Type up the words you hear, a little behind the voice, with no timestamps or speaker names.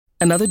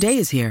Another day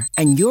is here,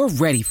 and you're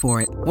ready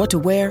for it. What to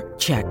wear?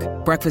 Check.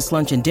 Breakfast,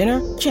 lunch, and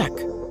dinner? Check.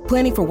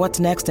 Planning for what's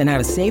next and how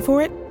to save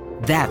for it?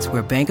 That's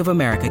where Bank of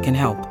America can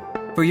help.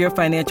 For your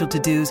financial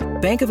to-dos,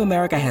 Bank of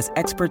America has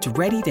experts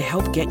ready to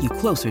help get you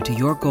closer to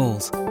your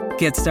goals.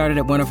 Get started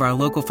at one of our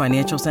local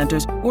financial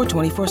centers or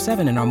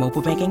 24/7 in our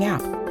mobile banking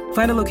app.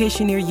 Find a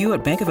location near you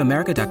at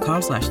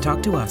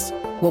bankofamerica.com/talktous.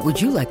 What would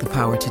you like the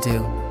power to do?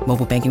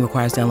 Mobile banking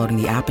requires downloading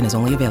the app and is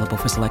only available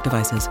for select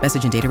devices.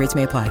 Message and data rates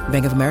may apply.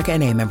 Bank of America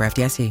N.A., member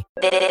FDIC.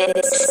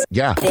 This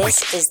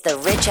is the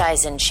Rich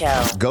Eisen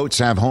Show. Goats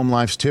have home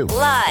lives too.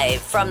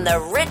 Live from the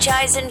Rich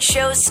Eisen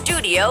Show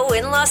studio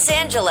in Los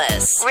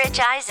Angeles.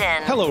 Rich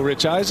Eisen. Hello,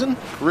 Rich Eisen.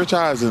 Rich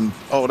Eisen.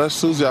 Oh, that's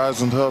Susie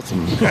Eisen's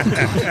husband.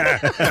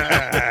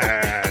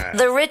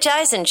 The Rich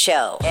Eisen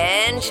Show.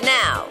 And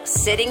now,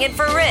 sitting in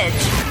for Rich,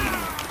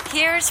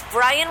 here's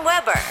Brian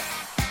Weber.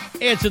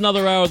 It's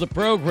another hour of the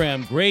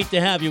program. Great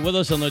to have you with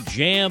us on the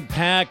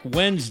jam-packed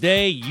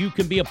Wednesday. You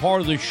can be a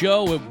part of the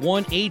show at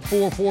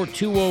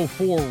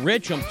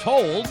 1-844-204-RICH. I'm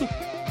told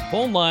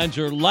phone lines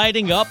are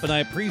lighting up, and I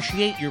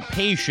appreciate your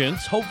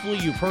patience. Hopefully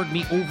you've heard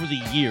me over the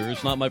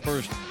years. Not my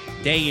first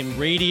day in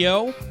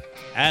radio.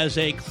 As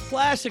a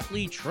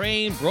classically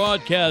trained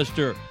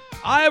broadcaster,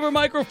 I have a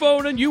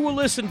microphone, and you will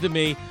listen to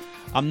me.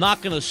 I'm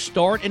not going to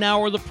start an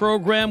hour of the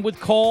program with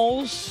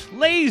calls.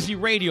 Lazy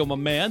radio, my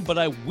man, but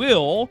I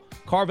will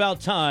carve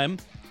out time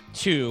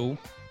to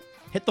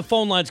hit the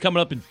phone lines coming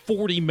up in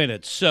 40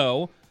 minutes.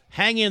 So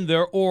hang in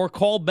there or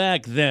call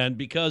back then,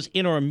 because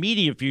in our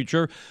immediate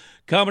future,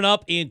 coming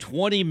up in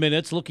 20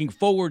 minutes, looking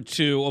forward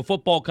to a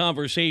football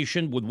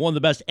conversation with one of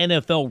the best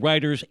NFL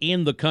writers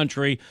in the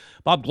country.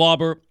 Bob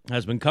Glauber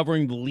has been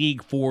covering the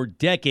league for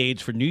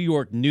decades for New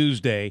York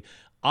Newsday.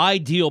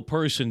 Ideal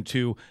person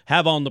to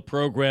have on the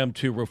program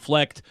to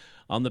reflect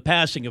on the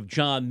passing of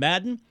John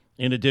Madden,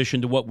 in addition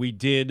to what we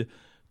did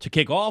to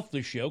kick off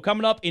the show.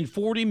 Coming up in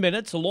 40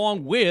 minutes,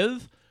 along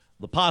with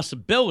the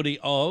possibility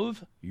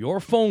of your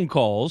phone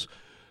calls.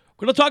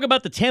 We're going to talk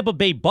about the Tampa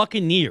Bay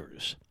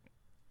Buccaneers.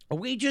 Are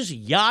we just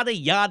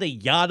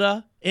yada-ing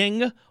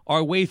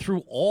our way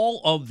through all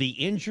of the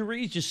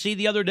injuries? You see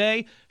the other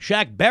day,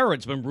 Shaq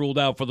Barrett's been ruled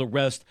out for the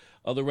rest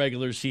of the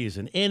regular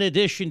season. In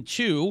addition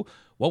to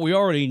what we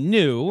already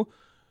knew,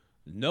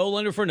 no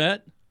Leonard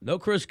Fournette, no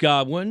Chris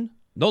Godwin,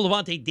 no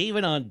Levante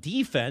David on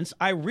defense.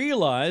 I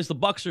realize the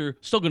Bucs are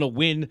still going to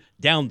win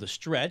down the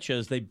stretch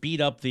as they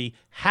beat up the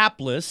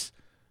hapless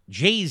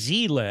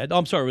Jay-Z-led.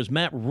 It was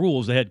Matt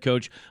Rule, the head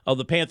coach of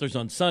the Panthers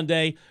on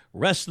Sunday.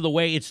 Rest of the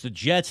way, it's the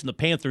Jets and the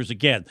Panthers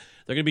again.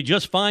 They're going to be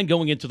just fine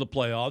going into the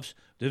playoffs.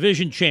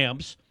 Division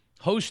champs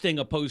hosting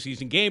a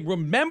postseason game.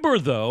 Remember,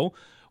 though,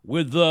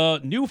 with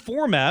the new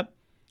format,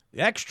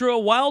 the extra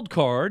wild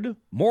card,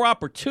 more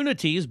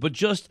opportunities, but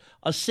just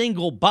a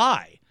single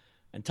bye.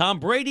 And Tom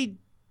Brady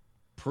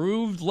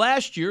proved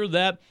last year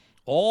that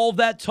all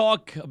that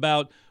talk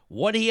about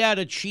what he had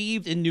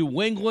achieved in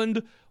New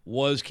England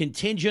was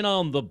contingent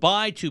on the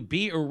bye to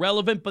be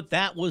irrelevant, but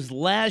that was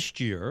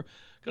last year.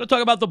 Going to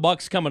talk about the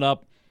Bucs coming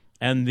up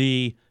and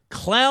the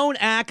clown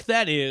act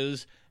that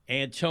is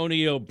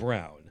Antonio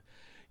Brown.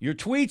 Your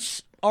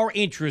tweets are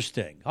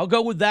interesting. I'll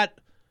go with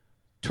that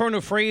turn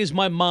of phrase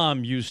my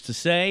mom used to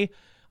say.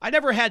 I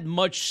never had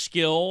much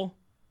skill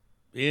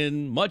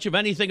in much of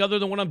anything other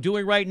than what I'm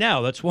doing right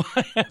now. That's why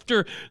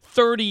after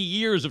 30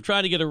 years of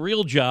trying to get a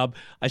real job,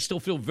 I still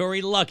feel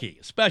very lucky,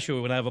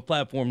 especially when I have a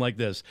platform like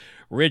this.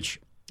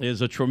 Rich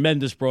is a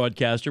tremendous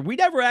broadcaster. We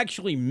never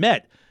actually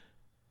met,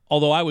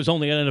 although I was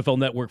only at NFL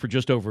Network for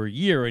just over a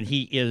year, and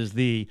he is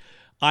the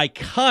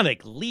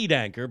iconic lead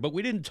anchor, but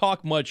we didn't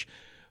talk much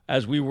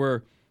as we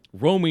were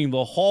roaming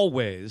the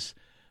hallways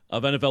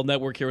of NFL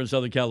Network here in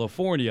Southern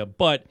California.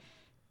 But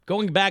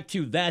going back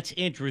to that's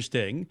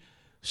interesting.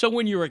 So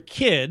when you're a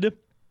kid,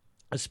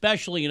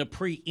 especially in a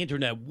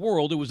pre-internet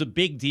world, it was a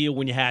big deal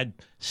when you had,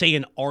 say,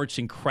 an arts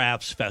and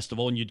crafts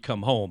festival and you'd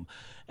come home.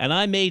 And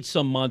I made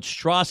some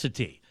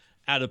monstrosity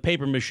out of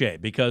paper mache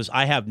because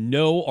I have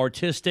no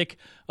artistic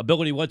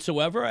ability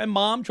whatsoever. And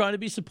Mom, trying to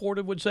be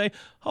supportive, would say,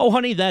 "Oh,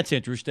 honey, that's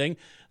interesting."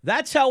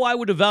 That's how I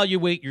would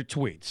evaluate your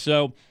tweets.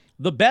 So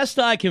the best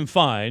I can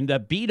find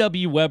at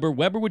BW Weber,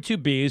 Weber with two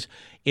B's,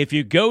 if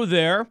you go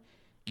there,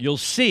 you'll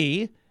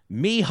see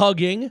me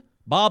hugging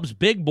Bob's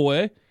big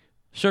boy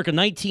circa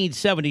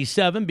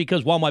 1977,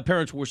 because while my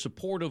parents were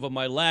supportive of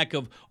my lack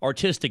of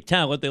artistic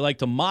talent, they like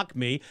to mock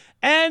me,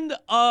 and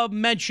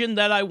mention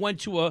that I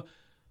went to a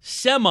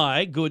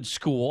semi-good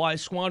school. I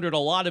squandered a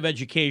lot of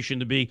education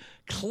to be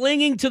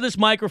clinging to this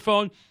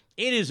microphone.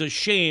 It is a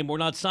shame we're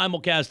not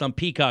simulcast on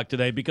Peacock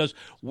today, because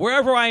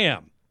wherever I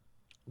am,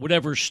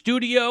 whatever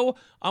studio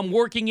I'm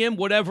working in,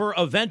 whatever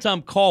event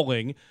I'm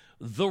calling,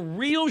 the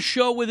real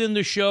show within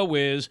the show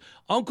is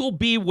Uncle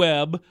B.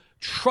 Webb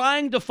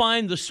trying to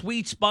find the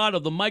sweet spot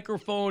of the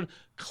microphone,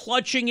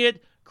 clutching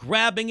it,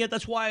 grabbing it.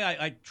 That's why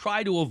I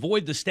try to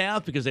avoid the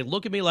staff, because they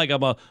look at me like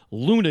I'm a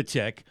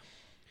lunatic.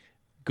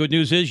 Good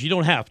news is you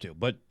don't have to,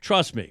 but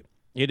trust me,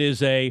 it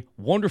is a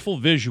wonderful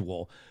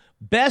visual.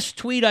 Best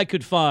tweet I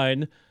could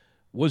find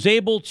was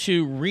able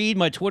to read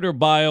my Twitter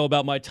bio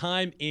about my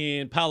time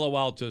in Palo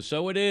Alto.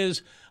 So it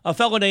is a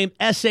fellow named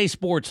S.A.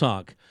 Sports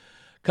Honk.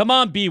 Come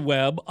on,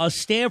 B-Web. A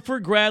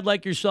Stanford grad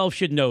like yourself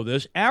should know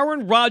this.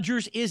 Aaron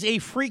Rodgers is a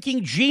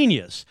freaking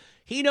genius.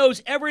 He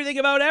knows everything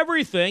about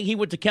everything. He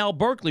went to Cal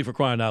Berkeley, for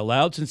crying out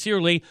loud.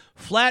 Sincerely,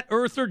 flat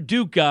earther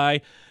Duke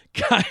guy,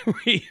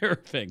 Kyrie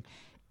Irving.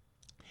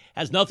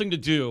 Has nothing to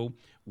do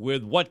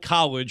with what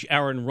college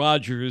Aaron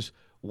Rodgers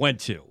went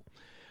to.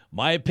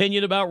 My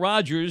opinion about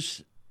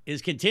Rodgers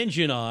is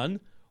contingent on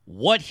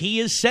what he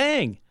is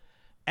saying.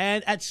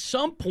 And at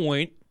some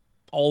point,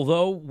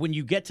 although when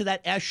you get to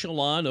that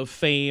echelon of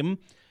fame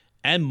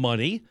and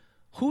money,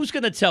 who's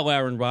going to tell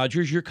Aaron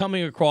Rodgers you're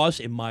coming across,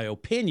 in my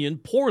opinion,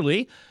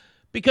 poorly?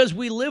 Because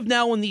we live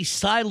now in these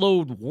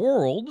siloed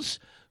worlds,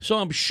 so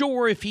I'm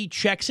sure if he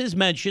checks his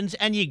mentions,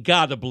 and you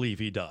got to believe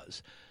he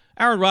does,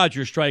 Aaron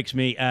Rodgers strikes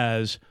me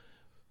as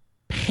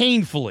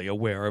painfully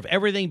aware of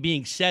everything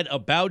being said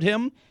about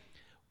him.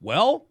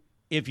 Well,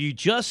 if you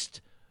just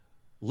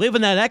live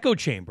in that echo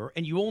chamber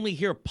and you only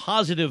hear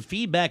positive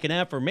feedback and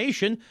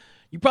affirmation,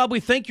 you probably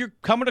think you're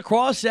coming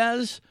across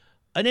as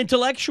an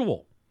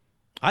intellectual.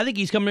 I think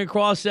he's coming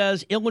across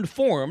as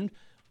ill-informed,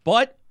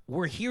 but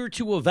we're here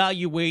to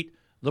evaluate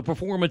the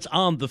performance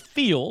on the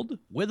field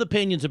with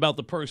opinions about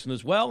the person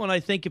as well. And I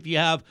think if you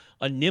have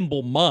a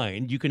nimble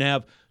mind, you can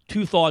have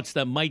two thoughts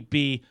that might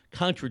be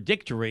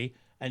contradictory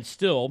and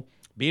still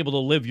be able to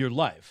live your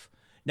life.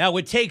 Now,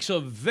 it takes a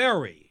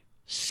very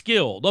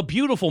skilled, a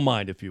beautiful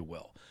mind, if you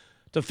will,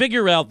 to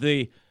figure out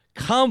the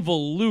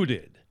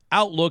convoluted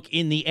outlook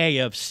in the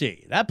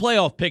AFC. That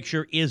playoff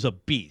picture is a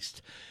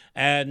beast.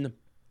 And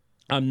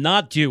I'm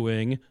not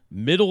doing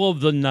middle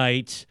of the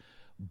night,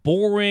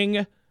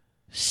 boring,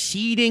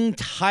 seeding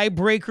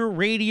tiebreaker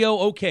radio.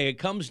 Okay, it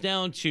comes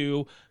down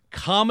to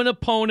common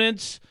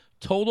opponents,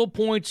 total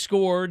points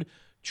scored.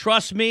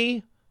 Trust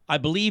me, I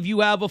believe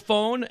you have a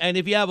phone. And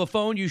if you have a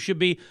phone, you should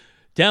be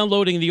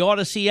downloading the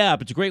Odyssey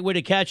app. It's a great way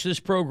to catch this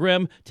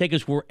program. Take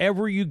us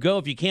wherever you go.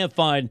 If you can't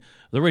find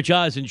The Rich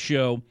Eisen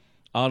Show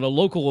on a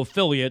local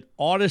affiliate,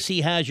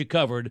 Odyssey has you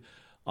covered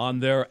on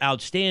their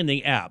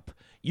outstanding app.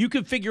 You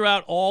can figure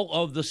out all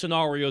of the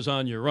scenarios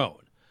on your own.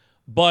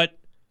 But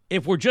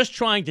if we're just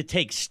trying to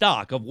take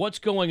stock of what's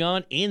going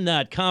on in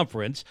that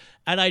conference,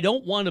 and I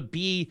don't want to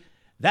be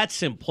that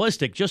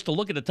simplistic just to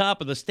look at the top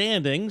of the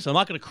standings. I'm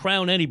not going to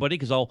crown anybody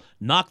because I'll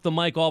knock the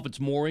mic off its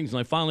moorings, and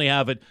I finally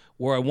have it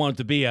where I want it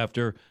to be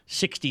after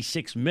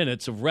 66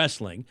 minutes of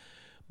wrestling.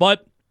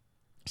 But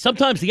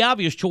sometimes the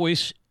obvious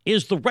choice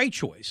is the right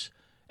choice.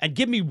 And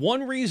give me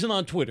one reason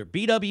on Twitter,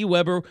 BW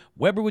Weber,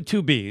 Weber with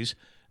two Bs,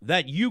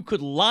 that you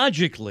could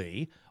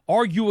logically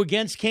argue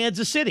against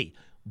Kansas City,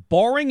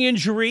 barring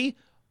injury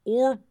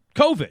or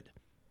COVID.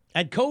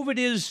 And COVID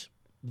is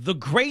the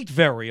great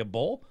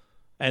variable.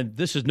 And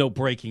this is no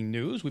breaking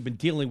news. We've been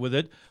dealing with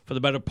it for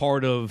the better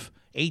part of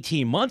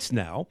 18 months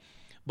now.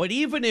 But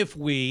even if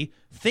we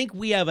think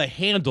we have a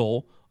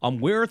handle on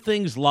where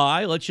things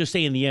lie, let's just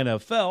say in the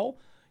NFL,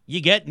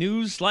 you get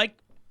news like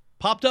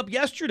popped up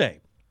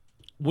yesterday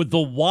with the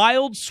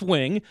wild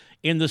swing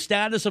in the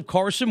status of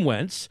Carson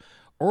Wentz.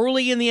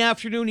 Early in the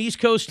afternoon, East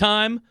Coast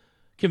time,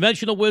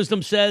 conventional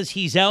wisdom says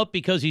he's out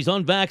because he's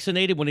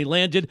unvaccinated when he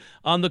landed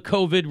on the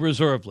COVID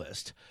reserve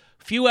list.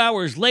 A few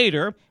hours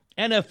later,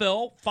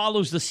 NFL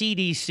follows the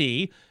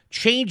CDC,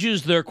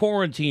 changes their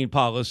quarantine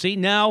policy,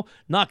 now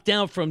knocked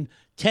down from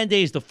 10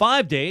 days to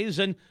 5 days,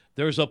 and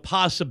there's a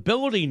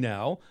possibility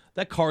now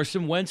that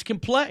Carson Wentz can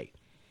play.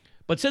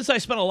 But since I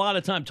spent a lot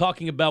of time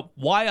talking about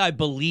why I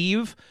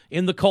believe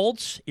in the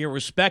Colts,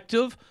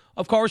 irrespective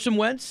of Carson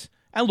Wentz,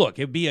 and look,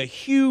 it'd be a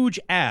huge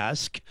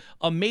ask,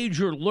 a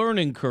major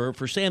learning curve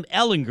for Sam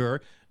Ehlinger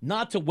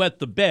not to wet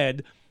the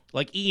bed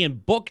like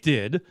Ian Book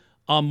did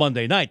on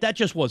Monday night. That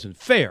just wasn't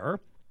fair.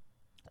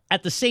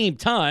 At the same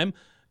time,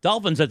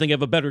 Dolphins, I think,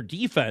 have a better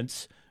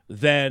defense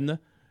than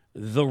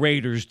the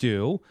Raiders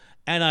do.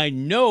 And I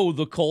know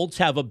the Colts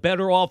have a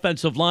better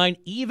offensive line,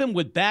 even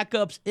with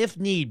backups, if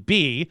need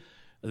be,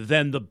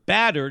 than the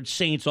battered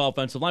Saints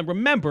offensive line.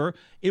 Remember,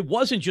 it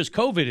wasn't just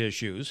COVID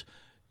issues.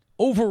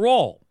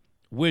 Overall,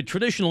 with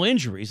traditional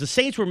injuries, the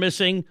Saints were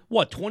missing,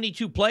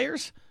 22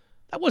 players?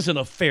 That wasn't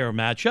a fair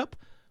matchup.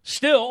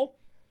 Still,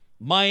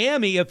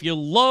 Miami, if you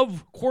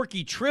love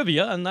quirky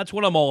trivia, and that's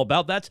what I'm all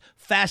about, that's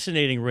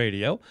fascinating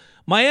radio.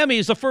 Miami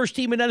is the first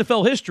team in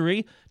NFL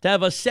history to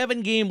have a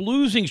 7-game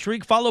losing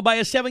streak followed by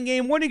a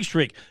 7-game winning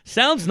streak.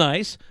 Sounds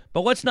nice,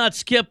 but let's not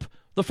skip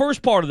the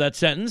first part of that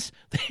sentence.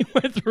 They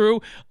went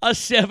through a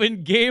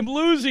 7-game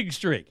losing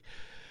streak.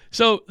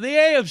 So the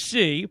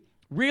AFC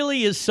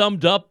really is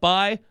summed up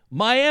by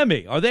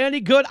Miami. Are they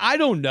any good? I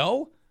don't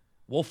know.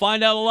 We'll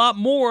find out a lot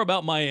more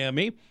about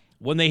Miami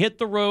when they hit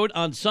the road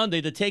on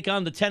Sunday to take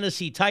on the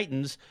Tennessee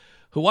Titans,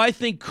 who I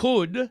think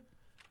could,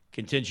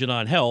 contingent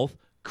on health,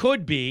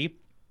 could be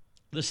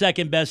the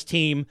second-best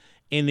team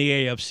in the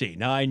AFC.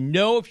 Now, I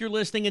know if you're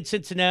listening in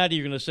Cincinnati,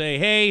 you're going to say,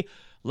 hey,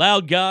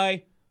 loud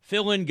guy,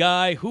 fill-in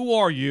guy, who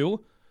are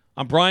you?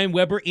 I'm Brian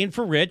Weber, in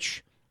for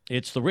Rich.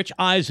 It's the Rich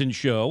Eisen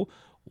Show,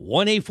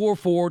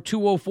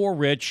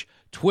 1-844-204-RICH,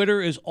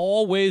 Twitter is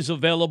always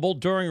available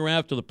during or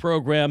after the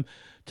program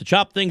to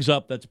chop things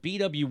up. That's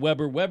BW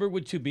Weber, Weber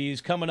with 2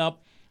 B's, coming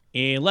up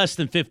in less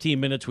than 15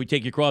 minutes. We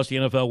take you across the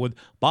NFL with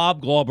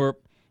Bob Glauber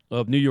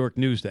of New York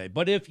Newsday.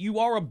 But if you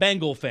are a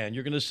Bengal fan,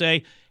 you're going to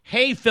say,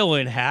 hey,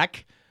 fill-in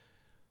hack,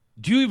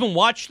 do you even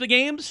watch the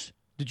games?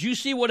 Did you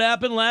see what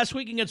happened last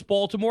week against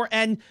Baltimore?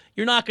 And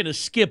you're not going to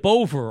skip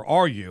over,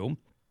 are you,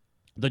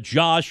 the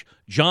Josh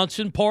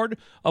Johnson part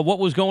of what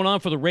was going on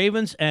for the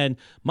Ravens? And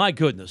my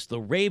goodness,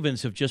 the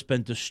Ravens have just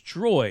been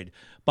destroyed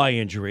by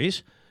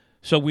injuries.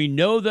 So we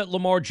know that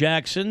Lamar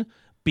Jackson,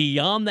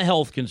 beyond the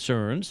health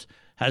concerns,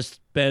 has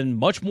been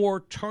much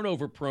more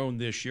turnover prone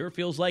this year.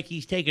 Feels like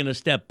he's taken a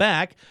step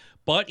back,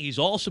 but he's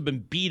also been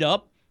beat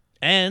up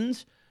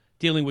and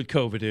dealing with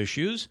COVID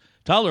issues.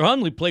 Tyler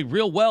Huntley played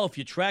real well. If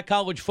you track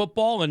college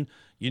football and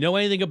you know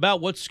anything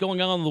about what's going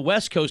on the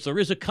West Coast, there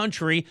is a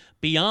country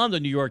beyond the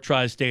New York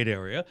tri-state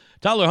area.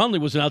 Tyler Huntley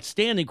was an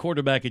outstanding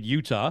quarterback at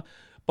Utah.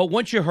 But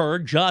once you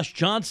heard Josh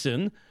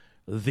Johnson,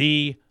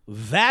 the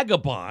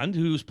vagabond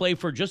who's played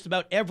for just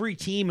about every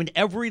team in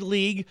every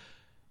league,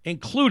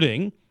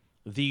 including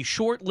the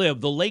short-lived,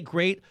 the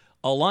late-great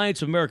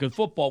Alliance of American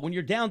Football, when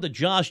you're down to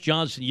Josh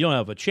Johnson, you don't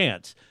have a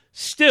chance.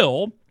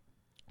 Still,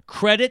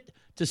 credit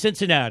to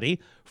Cincinnati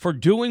for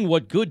doing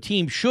what good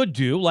teams should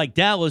do, like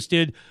Dallas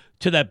did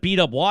to that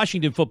beat-up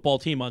Washington football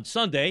team on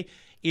Sunday.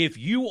 If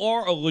you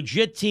are a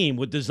legit team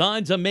with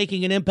designs on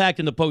making an impact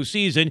in the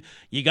postseason,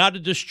 you got to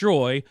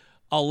destroy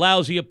a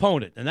lousy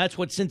opponent. And that's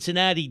what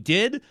Cincinnati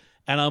did,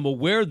 and I'm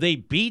aware they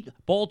beat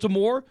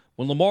Baltimore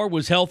when Lamar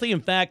was healthy.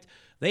 In fact,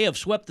 they have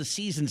swept the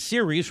season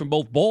series from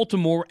both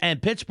Baltimore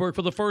and Pittsburgh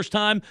for the first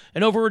time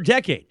in over a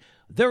decade.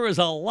 There is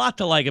a lot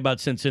to like about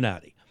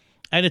Cincinnati,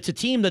 and it's a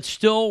team that's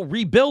still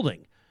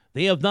rebuilding.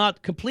 They have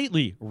not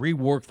completely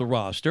reworked the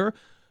roster.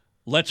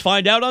 Let's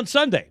find out on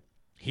Sunday.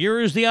 Here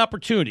is the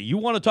opportunity. You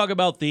want to talk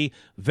about the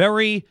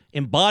very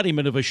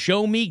embodiment of a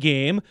show-me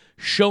game.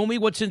 Show me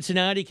what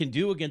Cincinnati can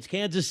do against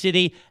Kansas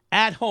City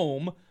at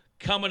home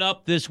coming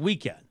up this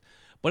weekend.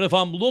 But if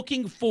I'm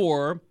looking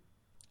for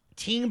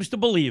teams to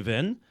believe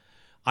in,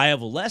 I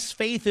have less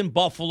faith in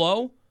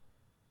Buffalo,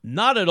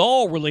 not at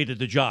all related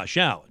to Josh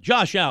Allen.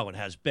 Josh Allen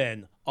has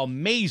been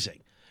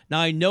amazing. Now,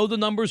 I know the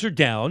numbers are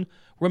down.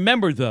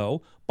 Remember,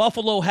 though,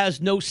 Buffalo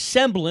has no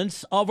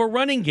semblance of a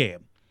running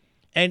game.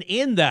 And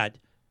in that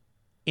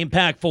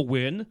impactful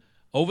win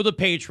over the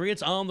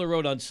Patriots on the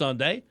road on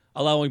Sunday,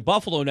 allowing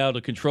Buffalo now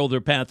to control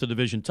their path to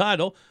division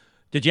title,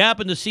 did you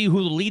happen to see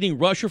who the leading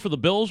rusher for the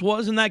Bills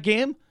was in that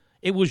game?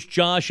 It was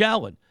Josh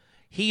Allen.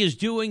 He is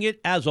doing it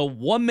as a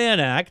one-man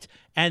act,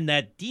 and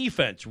that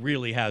defense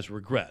really has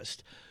regressed.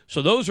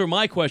 So those are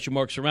my question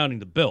marks surrounding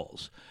the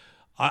Bills.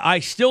 I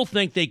still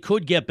think they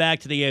could get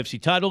back to the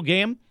AFC title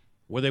game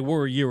where they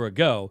were a year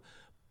ago,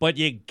 but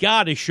you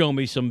got to show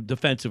me some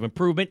defensive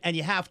improvement, and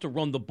you have to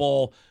run the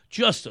ball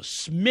just a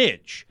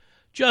smidge,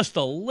 just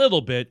a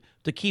little bit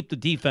to keep the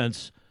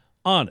defense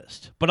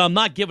honest. But I'm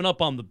not giving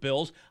up on the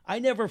Bills. I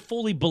never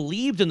fully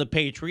believed in the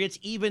Patriots,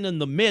 even in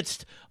the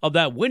midst of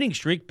that winning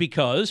streak,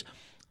 because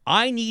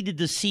I needed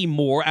to see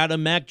more out of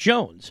Mac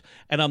Jones.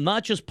 And I'm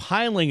not just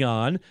piling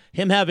on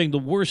him having the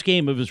worst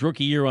game of his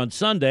rookie year on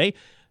Sunday.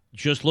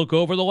 Just look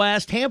over the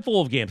last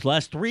handful of games,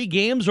 last 3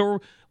 games,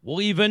 or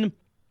we'll even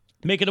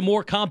make it a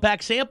more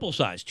compact sample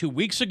size. 2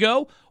 weeks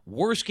ago,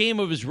 worst game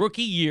of his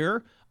rookie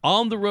year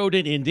on the road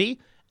in Indy,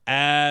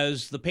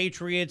 as the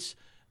Patriots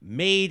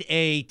made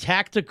a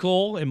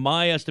tactical, in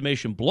my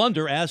estimation,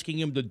 blunder, asking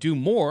him to do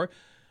more.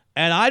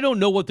 And I don't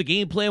know what the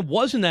game plan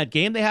was in that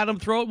game. They had him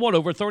throw it,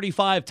 over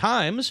 35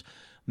 times.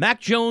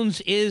 Mac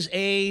Jones is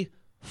a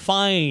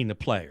fine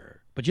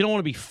player, but you don't want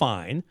to be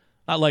fine.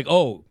 Not like,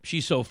 oh,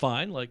 she's so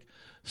fine, like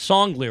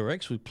song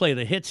lyrics. We play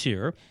the hits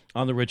here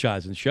on the Rich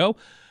Eisen Show.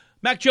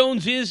 Mac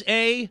Jones is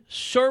a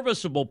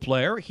serviceable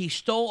player. He's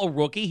still a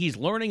rookie. He's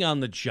learning on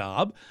the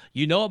job.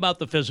 You know about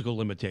the physical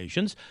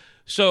limitations.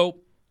 So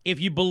if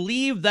you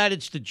believe that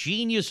it's the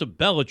genius of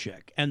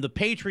Belichick and the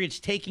Patriots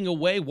taking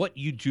away what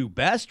you do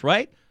best,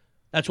 right?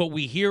 That's what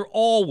we hear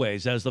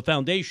always as the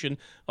foundation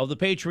of the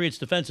Patriots'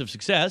 defensive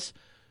success.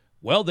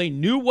 Well, they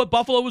knew what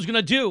Buffalo was going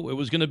to do. It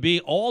was going to be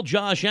all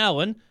Josh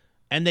Allen,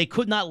 and they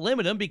could not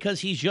limit him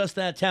because he's just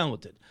that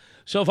talented.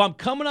 So if I'm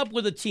coming up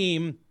with a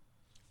team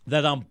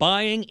that I'm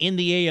buying in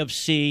the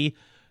AFC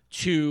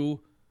to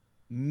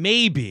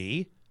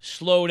maybe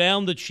slow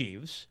down the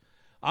Chiefs,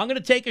 I'm going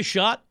to take a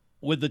shot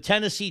with the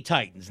Tennessee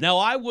Titans. Now,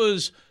 I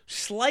was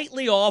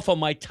slightly off on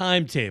my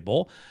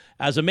timetable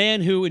as a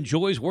man who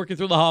enjoys working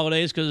through the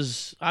holidays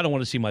because I don't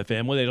want to see my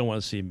family. They don't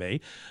want to see me.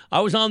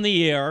 I was on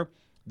the air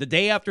the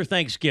day after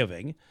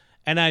Thanksgiving,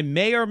 and I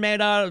may or may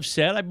not have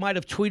said, I might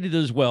have tweeted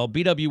as well,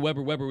 BW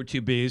Weber, Weber with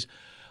 2 Bs,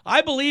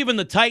 I believe in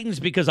the Titans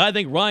because I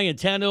think Ryan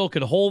Tannehill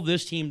could hold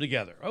this team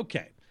together.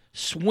 Okay,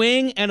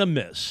 swing and a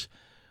miss.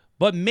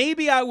 But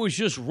maybe I was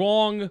just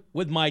wrong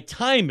with my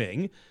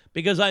timing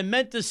because I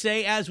meant to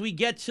say as we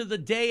get to the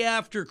day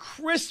after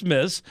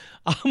Christmas,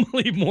 I'm going to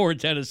leave more in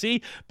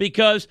Tennessee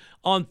because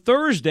on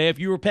Thursday, if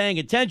you were paying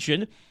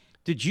attention,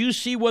 did you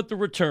see what the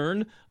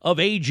return of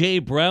A.J.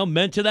 Brown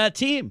meant to that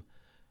team?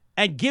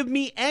 and give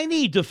me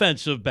any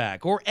defensive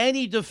back or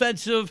any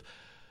defensive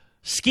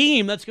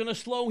scheme that's going to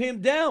slow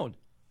him down.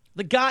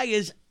 The guy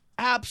is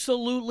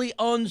absolutely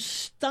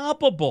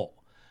unstoppable.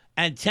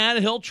 And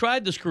Tannehill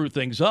tried to screw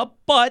things up,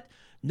 but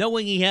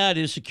knowing he had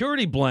his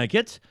security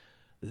blanket,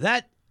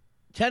 that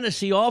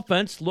Tennessee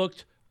offense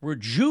looked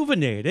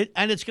rejuvenated,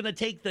 and it's going to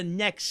take the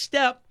next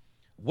step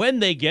when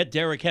they get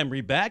Derrick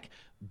Henry back,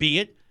 be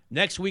it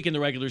next week in the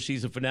regular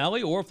season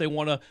finale, or if they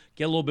want to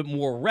get a little bit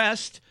more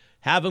rest,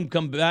 have him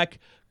come back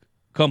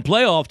come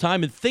playoff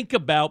time and think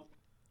about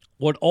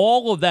what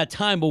all of that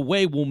time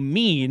away will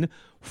mean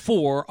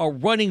for a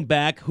running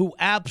back who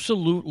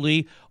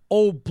absolutely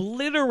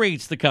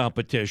obliterates the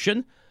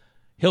competition.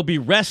 He'll be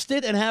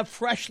rested and have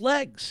fresh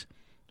legs.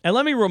 And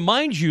let me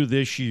remind you,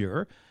 this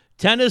year,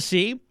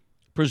 Tennessee,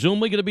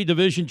 presumably going to be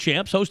division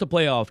champs, host a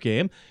playoff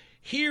game.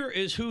 Here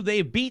is who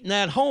they've beaten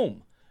at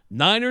home.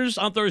 Niners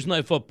on Thursday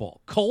Night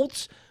Football.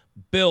 Colts,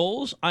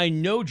 Bills. I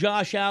know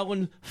Josh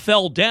Allen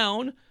fell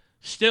down.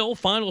 Still,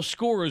 final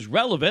score is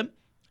relevant.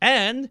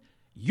 And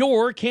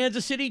your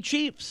Kansas City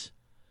Chiefs.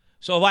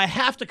 So if I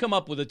have to come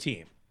up with a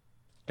team,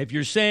 if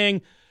you're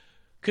saying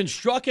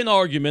construct an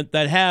argument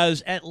that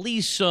has at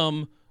least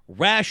some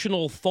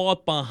rational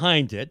thought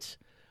behind it,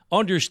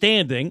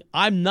 understanding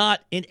I'm not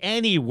in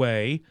any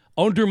way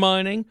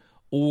undermining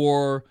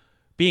or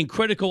being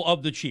critical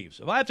of the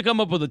Chiefs. If I have to come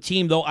up with a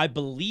team, though, I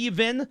believe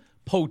in,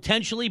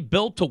 potentially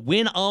built to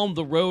win on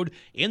the road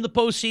in the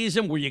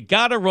postseason, where you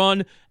got to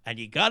run and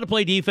you got to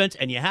play defense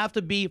and you have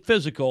to be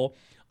physical,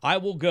 I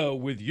will go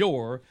with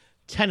your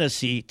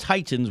Tennessee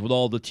Titans with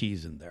all the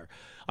T's in there.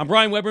 I'm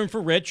Brian Weber in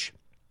for Rich.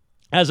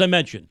 As I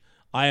mentioned,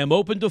 I am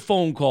open to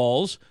phone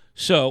calls,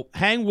 so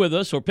hang with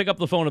us or pick up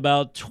the phone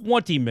about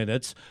 20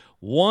 minutes.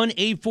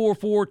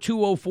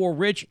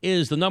 1-844-204-RICH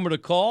is the number to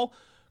call.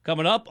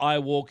 Coming up, I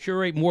will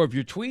curate more of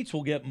your tweets.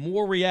 We'll get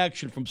more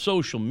reaction from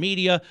social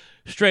media.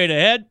 Straight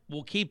ahead,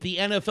 we'll keep the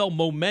NFL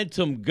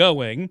momentum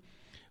going.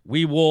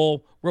 We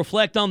will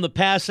reflect on the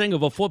passing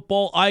of a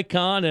football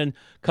icon and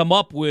come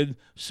up with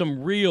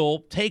some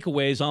real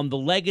takeaways on the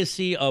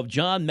legacy of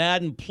John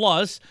Madden.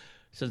 Plus,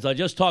 since I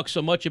just talked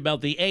so much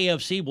about the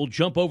AFC, we'll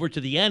jump over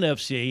to the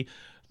NFC.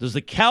 Does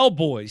the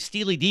Cowboys'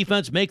 steely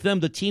defense make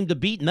them the team to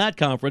beat in that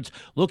conference?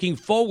 Looking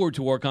forward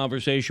to our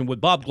conversation with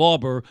Bob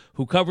Glauber,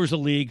 who covers the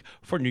league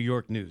for New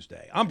York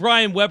Newsday. I'm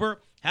Brian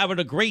Weber, having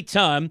a great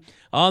time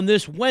on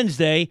this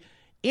Wednesday.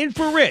 In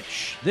for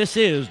Rich, this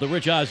is The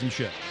Rich Eisen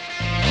Show.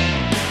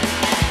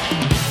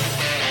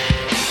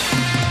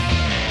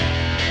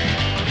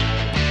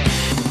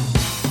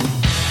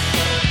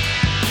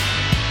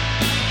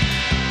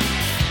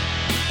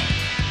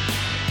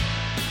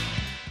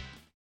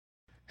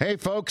 Hey,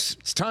 folks,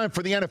 it's time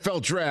for the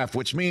NFL Draft,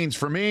 which means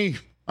for me,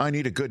 I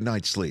need a good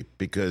night's sleep,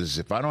 because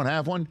if I don't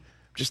have one, I'm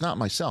just not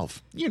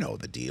myself. You know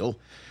the deal.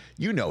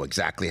 You know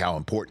exactly how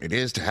important it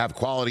is to have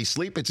quality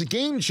sleep. It's a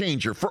game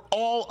changer for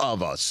all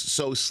of us.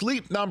 So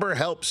Sleep Number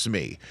helps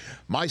me.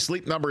 My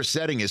Sleep Number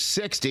setting is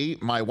 60.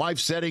 My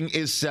wife's setting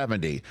is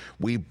 70.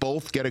 We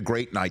both get a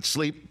great night's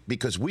sleep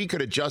because we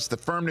could adjust the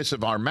firmness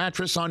of our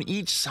mattress on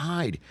each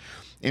side.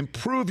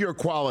 Improve your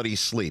quality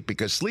sleep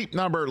because Sleep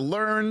Number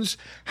learns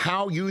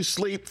how you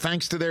sleep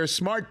thanks to their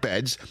smart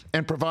beds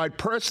and provide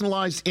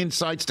personalized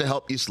insights to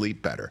help you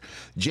sleep better.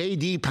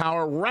 J.D.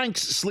 Power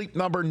ranks Sleep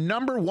Number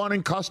 #1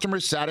 in customer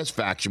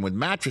satisfaction with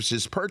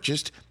mattresses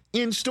purchased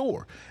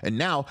in-store. And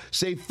now,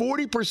 save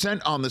 40%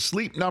 on the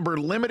Sleep Number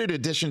limited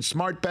edition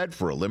smart bed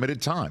for a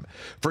limited time.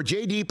 For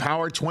J.D.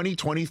 Power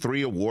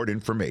 2023 award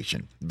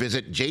information,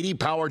 visit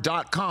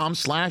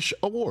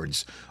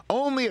jdpower.com/awards.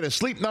 Only at a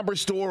Sleep Number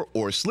store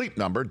or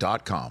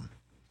sleepnumber.com.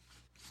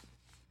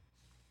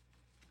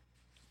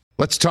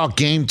 Let's talk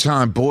Game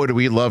Time. Boy, do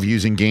we love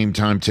using Game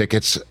Time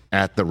tickets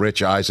at the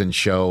Rich Eisen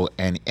Show.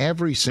 And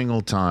every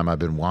single time I've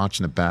been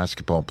watching the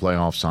basketball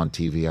playoffs on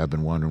TV, I've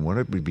been wondering what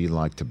it would be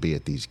like to be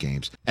at these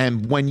games.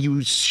 And when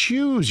you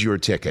choose your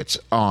tickets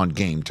on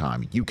Game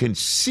Time, you can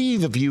see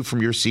the view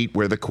from your seat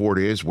where the court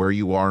is, where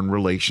you are in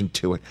relation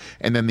to it.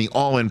 And then the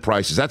all-in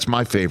prices. That's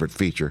my favorite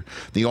feature.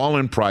 The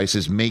all-in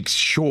prices makes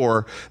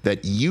sure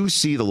that you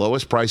see the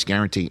lowest price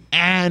guarantee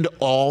and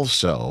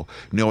also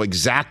know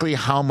exactly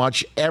how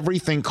much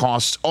everything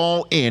costs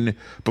all in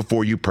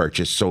before you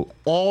purchase. So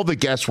all the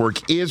guesswork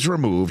is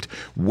removed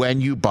when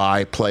you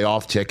buy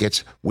playoff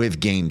tickets with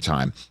Game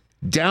Time.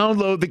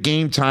 Download the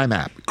Game Time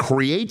app,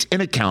 create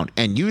an account,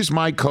 and use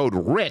my code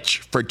RICH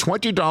for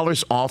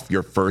 $20 off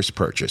your first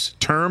purchase.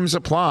 Terms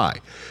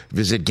apply.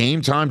 Visit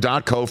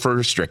GameTime.co for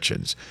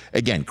restrictions.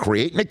 Again,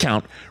 create an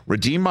account,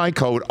 redeem my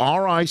code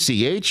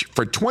RICH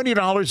for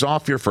 $20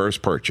 off your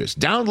first purchase.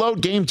 Download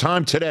Game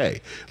Time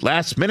today.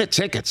 Last minute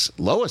tickets,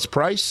 lowest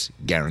price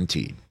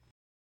guaranteed.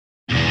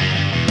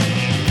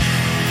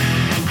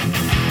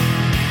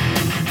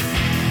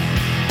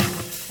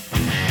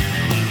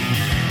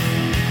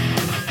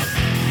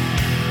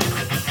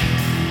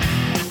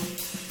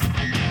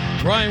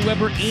 Brian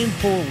Weber in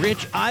for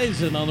Rich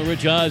Eisen on the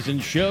Rich Eisen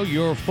Show.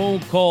 Your phone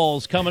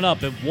calls coming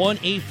up at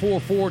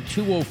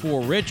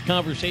 1-844-204-RICH.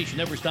 Conversation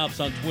never stops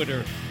on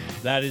Twitter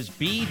That is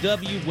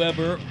B.W.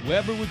 Weber,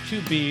 Weber with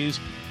 2 B's.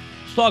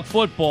 Let's talk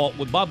football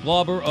with Bob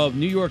Glauber of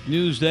New York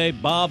Newsday.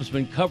 Bob's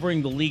been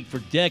covering the league for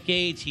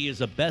decades. He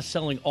is a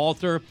best-selling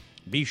author.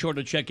 Be sure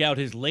to check out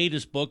his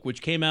latest book,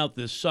 which came out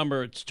this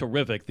summer. It's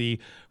terrific. The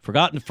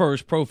Forgotten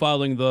First,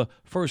 profiling the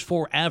first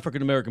 4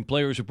 African-American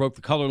players who broke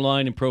the color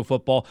line in pro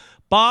football.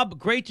 Bob,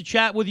 great to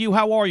chat with you.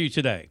 How are you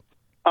today?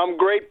 I'm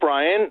great,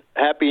 Brian.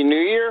 Happy New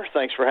Year.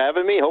 Thanks for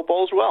having me. Hope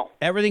all's well.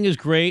 Everything is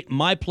great.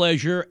 My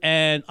pleasure.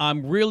 And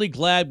I'm really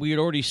glad we had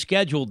already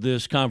scheduled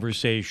this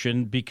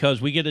conversation because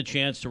we get a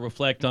chance to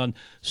reflect on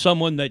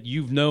someone that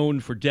you've known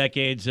for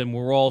decades, and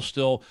we're all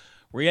still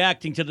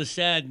reacting to the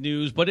sad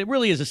news. But it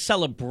really is a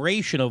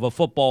celebration of a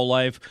football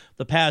life,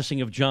 the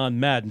passing of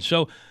John Madden.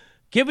 So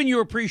given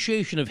your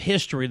appreciation of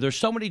history, there's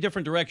so many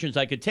different directions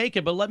I could take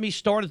it, but let me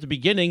start at the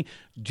beginning.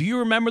 Do you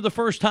remember the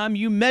first time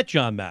you met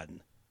John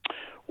Madden?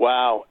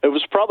 Wow, it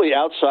was probably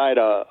outside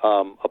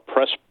a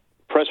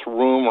press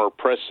room or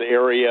press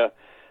area.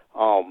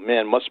 Oh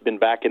man, must have been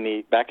back in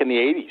the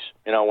 80s.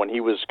 You know, when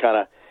he was kind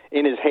of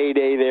in his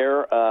heyday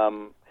there.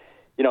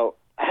 You know,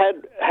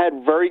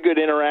 had very good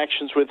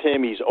interactions with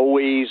him. He's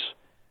always,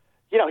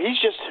 you know,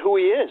 he's just who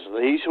he is.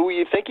 He's who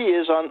you think he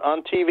is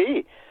on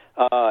TV.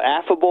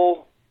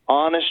 Affable,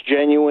 honest,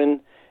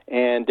 genuine,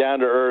 and down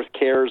to earth.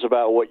 Cares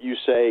about what you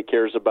say.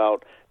 Cares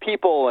about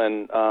people,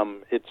 and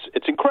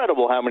it's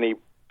incredible how many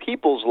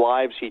people's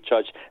lives he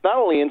touched, not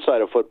only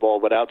inside of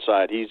football but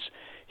outside.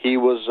 He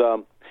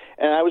was,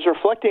 and I was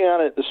reflecting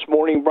on it this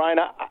morning, Brian.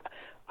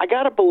 I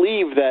got to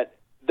believe that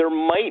there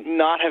might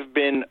not have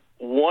been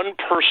one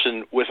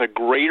person with a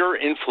greater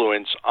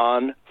influence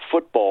on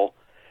football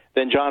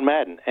than John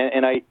Madden,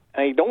 and I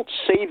don't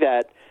say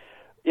that,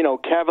 you know,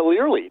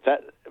 cavalierly.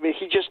 That, I mean,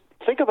 he just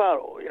think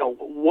about, you know,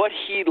 what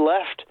he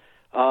left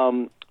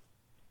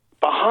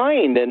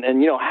behind,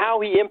 and you know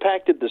how he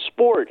impacted the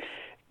sport.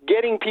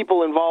 Getting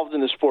people involved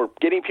in the sport,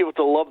 getting people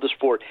to love the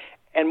sport,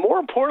 and more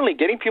importantly,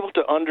 getting people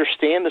to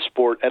understand the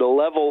sport at a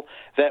level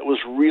that was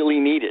really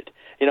needed.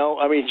 You know,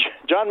 I mean,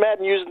 John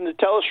Madden using the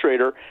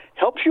telestrator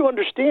helps you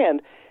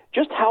understand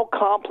just how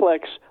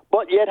complex,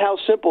 but yet how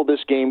simple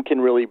this game can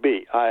really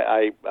be.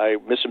 I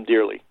miss him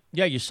dearly.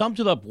 Yeah, you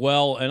summed it up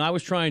well, and I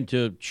was trying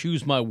to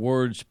choose my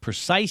words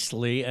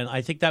precisely, and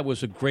I think that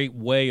was a great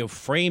way of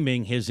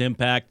framing his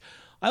impact.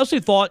 I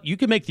also thought you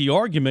could make the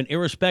argument,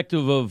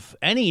 irrespective of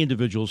any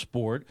individual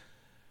sport,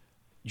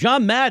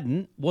 John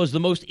Madden was the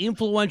most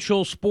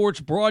influential sports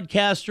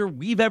broadcaster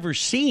we've ever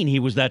seen. He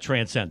was that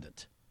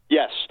transcendent.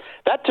 Yes.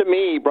 That, to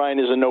me, Brian,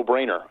 is a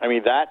no-brainer. I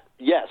mean,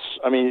 yes.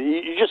 I mean,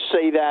 you just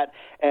say that,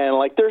 and,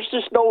 like, there's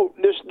no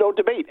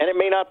debate, and it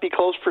may not be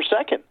close for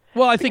second.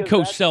 Well, I think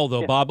Cosell,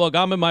 though, Bob. Look,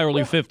 I'm in my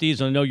early 50s,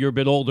 and I know you're a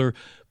bit older.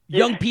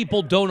 Young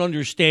people don't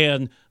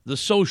understand the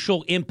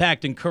social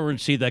impact and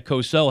currency that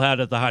Cosell had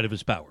at the height of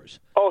his powers.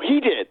 Oh, he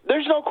did.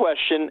 There's no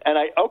question. And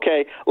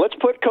let's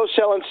put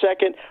Cosell in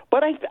second.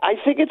 But I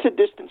think it's a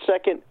distant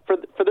second for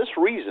this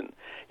reason.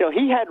 You know,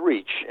 he had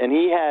reach and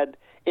he had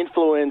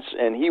influence,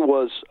 and he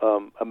was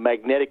a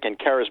magnetic and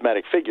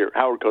charismatic figure.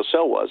 Howard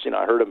Cosell was. You know,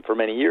 I heard him for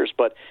many years.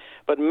 But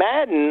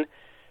Madden,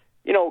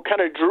 you know,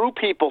 kind of drew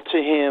people to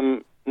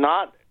him,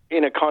 not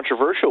in a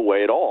controversial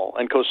way at all.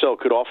 And Cosell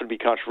could often be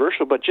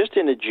controversial, but just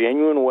in a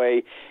genuine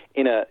way.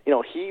 He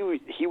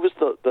was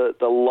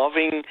the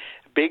loving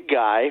big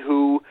guy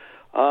who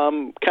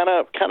kind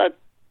of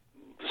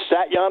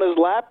sat you on his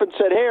lap and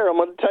said, "Here, I'm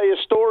going to tell you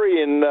a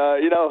story, and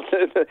you know,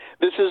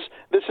 this is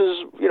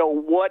you know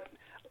what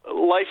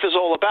life is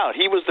all about."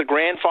 He was the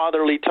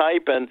grandfatherly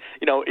type, and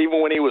you know,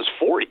 even when he was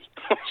 40.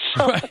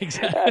 So, right,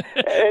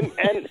 exactly.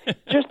 and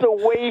just the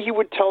way he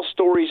would tell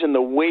stories, and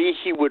the way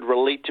he would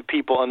relate to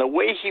people, and the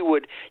way he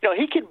would, you know,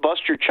 he could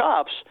bust your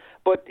chops,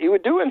 but he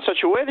would do it in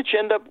such a way that you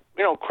end up,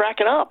 you know,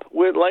 cracking up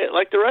with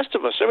like the rest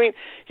of us. I mean,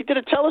 he did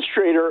a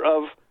telestrator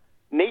of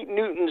Nate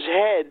Newton's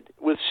head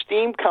with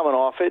steam coming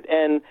off it,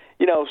 and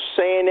you know,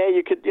 saying, "Hey,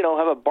 you could, you know,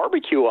 have a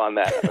barbecue on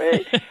that." I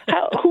mean,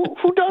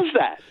 who does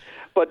that?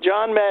 But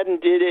John Madden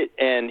did it,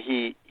 and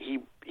he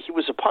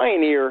was a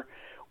pioneer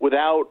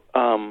without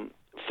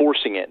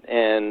forcing it,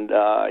 and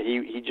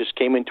he just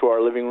came into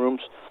our living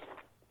rooms,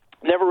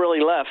 never really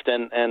left,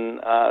 and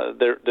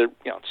they're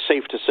you know, it's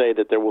safe to say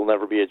that there will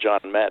never be a John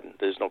Madden.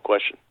 There's no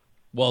question.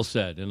 Well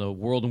said. In a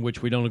world in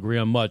which we don't agree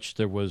on much,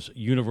 there was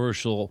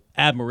universal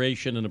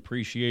admiration and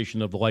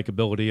appreciation of the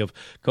likability of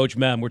Coach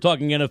Madden. We're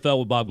talking NFL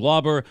with Bob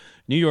Glauber,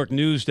 New York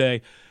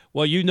Newsday.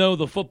 Well, you know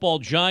the football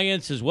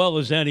giants as well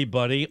as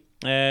anybody,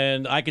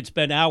 and I could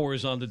spend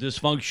hours on the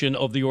dysfunction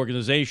of the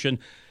organization.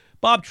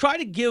 Bob, try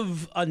to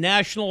give a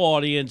national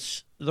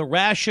audience the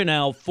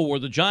rationale for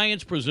the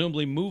Giants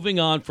presumably moving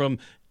on from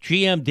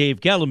GM Dave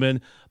Gettleman,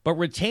 but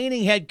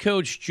retaining head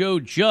coach Joe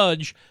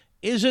Judge.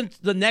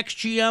 Isn't the next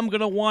GM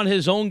going to want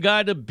his own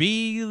guy to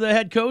be the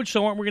head coach?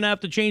 So aren't we going to have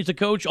to change the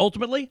coach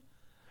ultimately?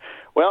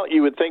 Well,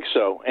 you would think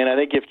so, and I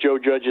think if Joe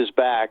Judge is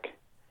back,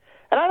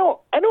 and I don't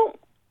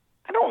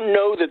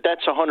know that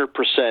that's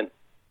 100%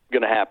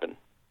 going to happen,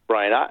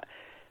 Brian.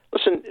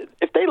 Listen,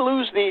 if they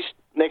lose these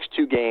next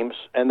two games,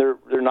 and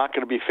they're not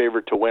going to be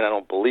favored to win, I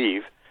don't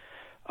believe.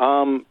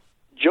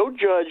 Joe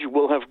Judge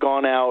will have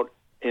gone out,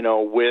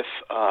 with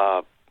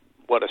a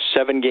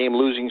 7-game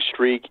losing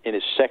streak in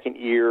his second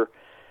year.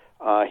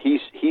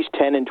 He's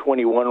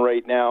 10-21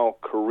 right now,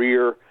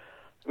 career.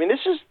 I mean,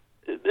 this is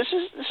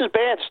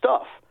bad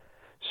stuff.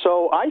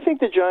 So I think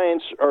the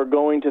Giants are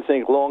going to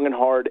think long and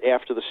hard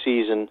after the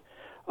season.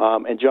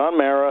 And John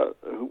Mara,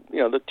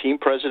 the team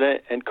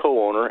president and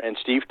co-owner, and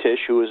Steve Tisch,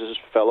 who is his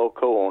fellow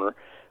co-owner,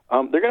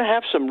 they're going to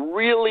have some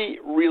really,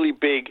 really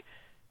big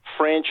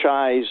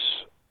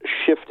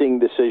franchise-shifting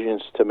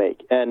decisions to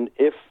make. And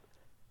if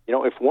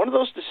one of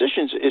those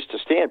decisions is to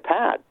stand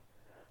pat,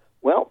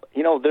 well,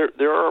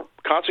 there are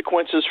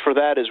consequences for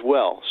that as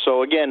well.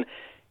 So again,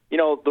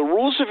 the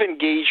rules of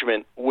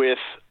engagement with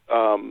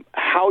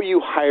how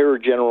you hire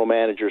general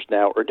managers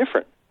now are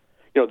different.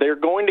 They're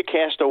going to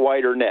cast a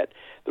wider net.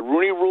 The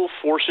Rooney Rule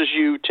forces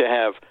you to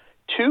have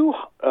two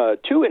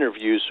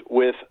interviews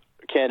with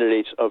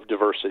candidates of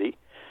diversity,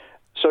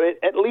 so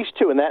at least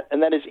two, and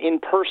that is in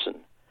person.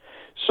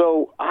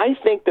 So I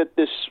think that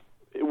this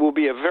will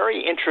be a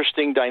very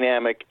interesting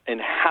dynamic in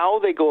how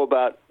they go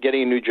about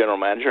getting a new general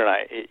manager.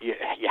 And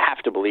you have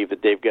to believe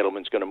that Dave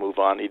Gettleman's going to move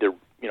on, either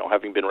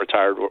having been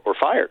retired or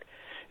fired.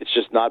 It's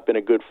just not been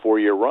a good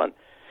 4-year run.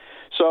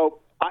 So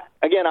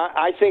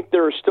I think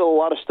there is still a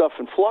lot of stuff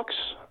in flux.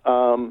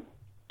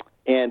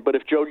 But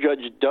if Joe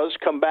Judge does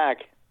come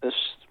back, this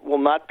will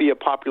not be a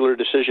popular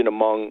decision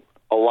among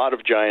a lot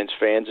of Giants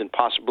fans and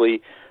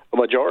possibly a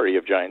majority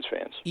of Giants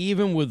fans.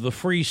 Even with the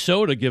free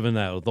soda given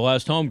out the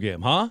last home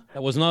game, huh?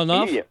 That was not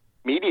enough?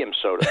 Medium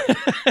soda.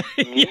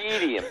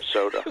 Medium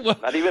soda. Well,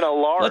 not even a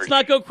large. Let's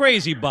not go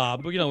crazy,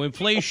 Bob.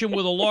 Inflation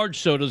with a large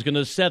soda is going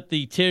to set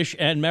the Tisch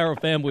and Mara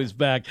families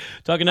back.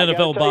 Talking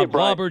NFL, Bob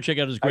Glauber. Check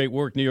out his great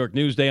work, New York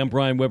Newsday. I'm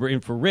Brian Weber, in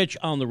for Rich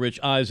on the Rich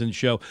Eisen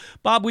Show.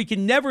 Bob, we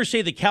can never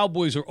say the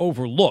Cowboys are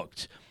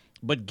overlooked,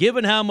 but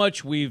given how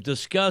much we've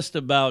discussed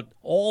about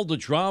all the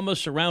drama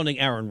surrounding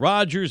Aaron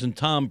Rodgers and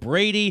Tom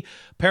Brady,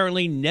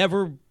 apparently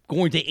never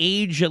going to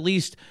age, at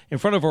least in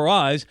front of our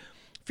eyes,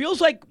 feels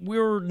like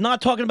we're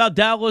not talking about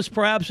Dallas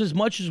perhaps as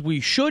much as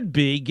we should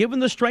be. Given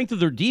the strength of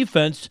their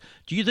defense,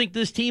 do you think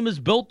this team is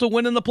built to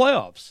win in the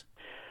playoffs?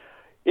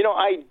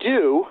 I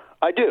do.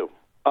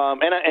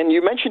 And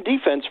you mentioned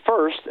defense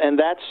first, and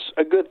that's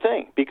a good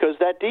thing because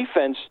that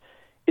defense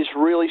is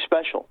really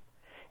special.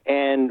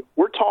 And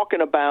we're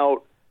talking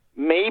about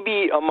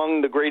maybe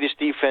among the greatest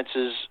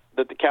defenses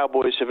that the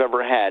Cowboys have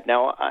ever had.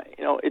 Now,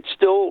 it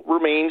still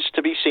remains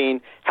to be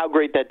seen how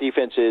great that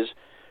defense is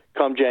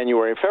come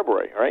January and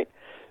February, right?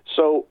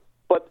 So,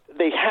 but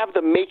they have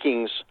the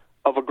makings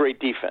of a great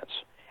defense,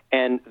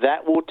 and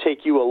that will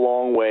take you a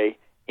long way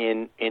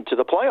into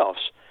the playoffs.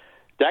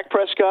 Dak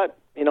Prescott,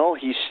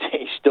 he's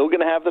still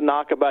going to have the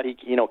knock about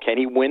can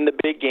he win the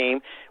big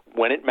game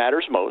when it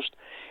matters most?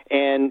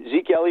 And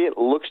Zeke Elliott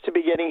looks to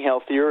be getting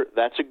healthier.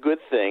 That's a good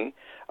thing.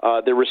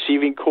 The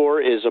receiving core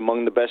is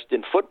among the best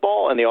in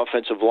football, and the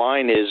offensive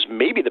line is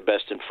maybe the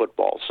best in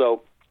football.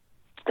 So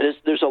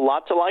there's a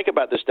lot to like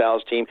about this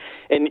Dallas team.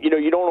 And,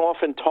 you don't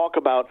often talk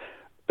about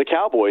the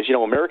Cowboys,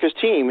 America's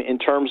team, in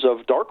terms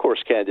of dark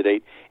horse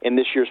candidate in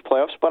this year's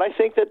playoffs, but I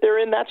think that they're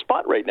in that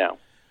spot right now.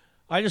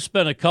 I just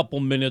spent a couple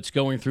minutes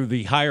going through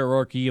the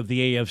hierarchy of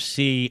the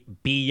AFC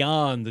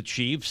beyond the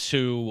Chiefs,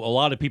 who a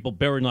lot of people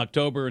buried in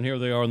October, and here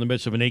they are in the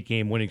midst of an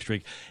 8-game winning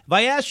streak. If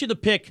I asked you to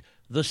pick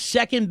the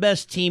second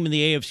best team in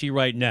the AFC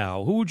right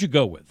now, who would you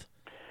go with?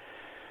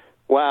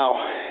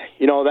 Wow.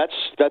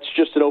 That's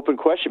just an open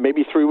question.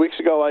 Maybe 3 weeks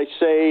ago I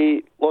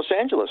say Los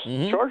Angeles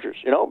Chargers,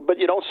 but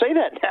you don't say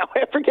that now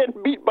after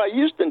getting beat by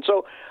Houston.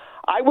 So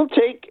I will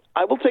take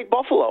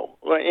Buffalo.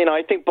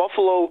 I think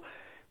Buffalo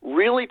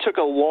really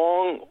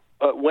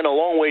went a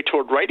long way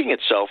toward righting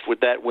itself with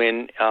that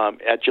win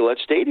at Gillette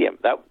Stadium.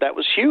 That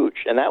was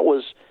huge, and that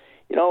was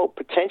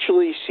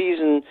potentially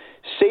season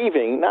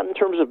saving, not in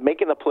terms of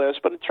making the playoffs,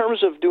 but in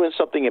terms of doing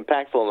something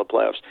impactful in the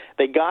playoffs.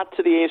 They got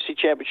to the AFC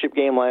Championship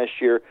game last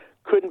year,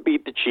 couldn't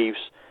beat the Chiefs.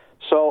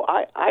 So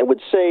I would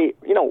say,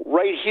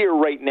 right here,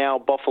 right now,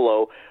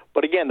 Buffalo.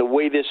 But again, the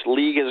way this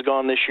league has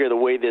gone this year, the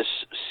way this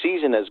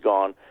season has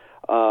gone,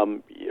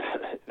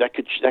 that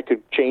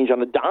could change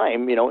on a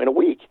dime, in a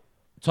week.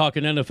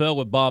 Talking NFL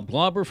with Bob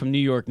Glauber from New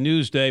York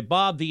Newsday.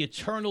 Bob, the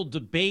eternal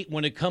debate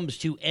when it comes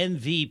to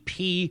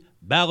MVP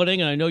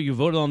balloting, and I know you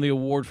voted on the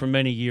award for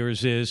many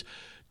years, is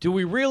do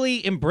we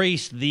really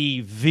embrace the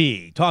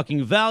V,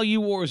 talking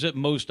value, or is it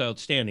most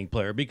outstanding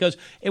player? Because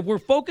if we're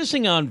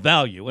focusing on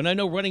value, and I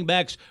know running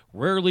backs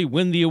rarely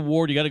win the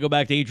award, you got to go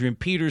back to Adrian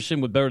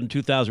Peterson with better than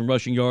 2,000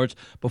 rushing yards.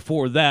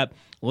 Before that,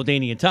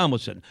 LaDainian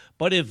Tomlinson.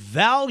 But if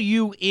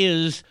value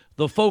is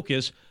the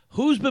focus,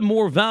 who's been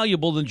more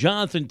valuable than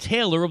Jonathan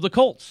Taylor of the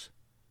Colts?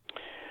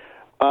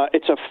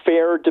 It's a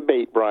fair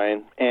debate,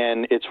 Brian,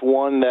 and it's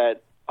one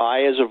that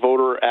I, as a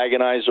voter,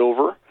 agonize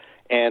over,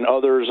 and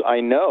others I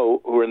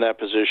know who are in that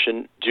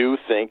position do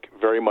think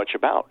very much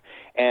about.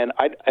 And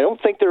I don't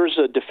think there's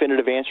a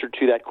definitive answer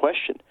to that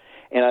question.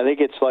 And I think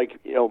it's like,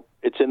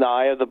 it's in the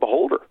eye of the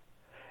beholder.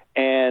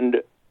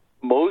 And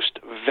most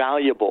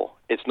valuable,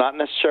 it's not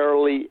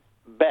necessarily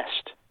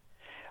best.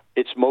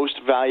 it's most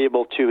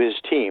valuable to his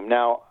team.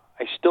 Now,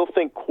 I still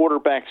think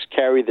quarterbacks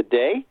carry the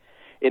day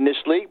in this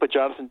league, but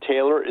Jonathan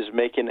Taylor is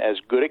making as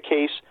good a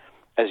case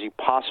as he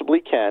possibly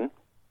can,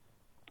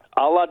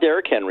 a la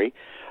Derrick Henry,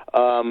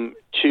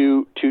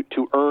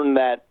 to earn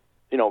that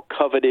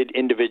coveted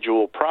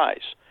individual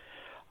prize.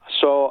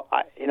 So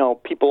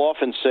people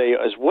often say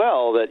as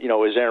well that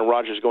is Aaron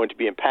Rodgers going to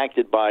be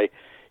impacted by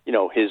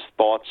his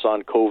thoughts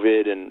on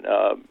COVID and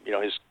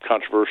his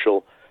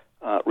controversial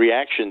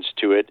reactions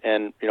to it?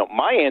 And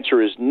my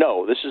answer is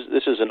no. This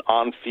is an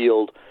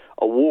on-field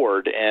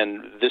award,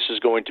 and this is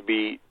going to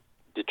be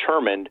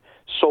determined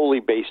solely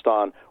based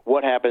on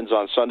what happens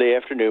on Sunday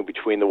afternoon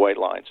between the white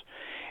lines.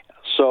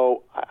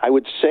 So I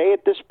would say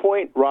at this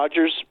point,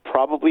 Rodgers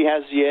probably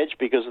has the edge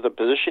because of the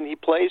position he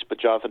plays, but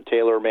Jonathan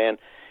Taylor, man,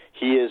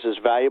 he is as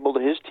valuable to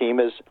his team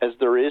as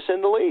there is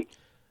in the league.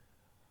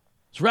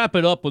 Let's wrap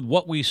it up with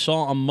what we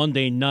saw on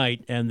Monday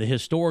night and the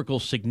historical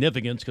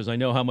significance, because I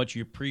know how much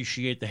you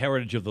appreciate the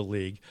heritage of the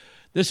league.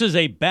 This is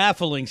a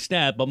baffling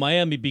stat, but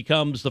Miami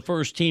becomes the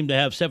first team to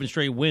have 7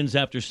 straight wins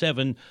after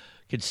 7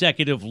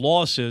 consecutive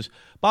losses.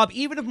 Bob,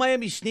 even if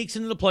Miami sneaks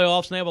into the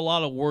playoffs, and they have a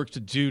lot of work to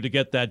do to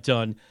get that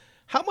done,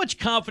 how much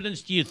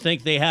confidence do you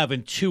think they have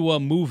in Tua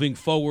moving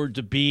forward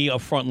to be a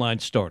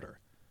frontline starter?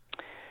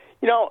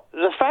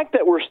 The fact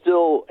that we're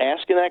still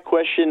asking that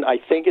question, I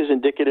think, is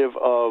indicative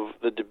of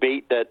the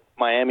debate that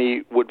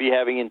Miami would be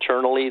having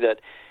internally,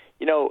 that,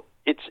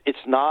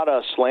 it's not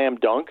a slam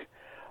dunk.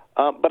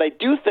 But I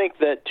do think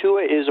that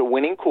Tua is a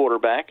winning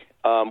quarterback.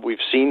 We've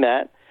seen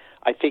that.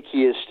 I think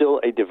he is still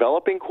a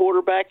developing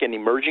quarterback, an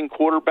emerging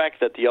quarterback,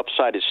 that the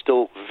upside is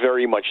still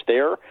very much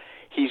there.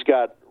 He's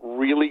got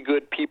really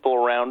good people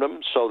around him,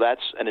 so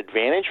that's an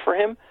advantage for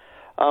him.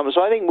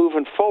 So I think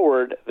moving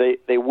forward,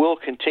 they will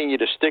continue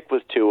to stick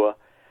with Tua.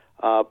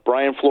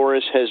 Brian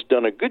Flores has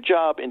done a good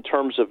job in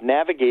terms of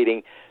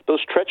navigating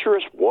those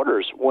treacherous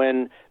waters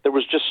when there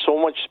was just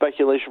so much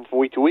speculation from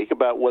week to week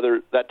about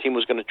whether that team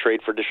was going to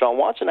trade for Deshaun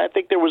Watson. I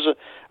think there was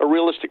a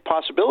realistic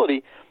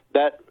possibility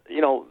that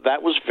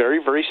that was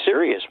very, very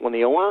serious. When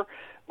the owner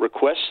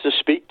requests to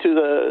speak to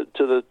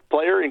the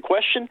player in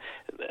question,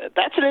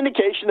 that's an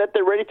indication that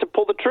they're ready to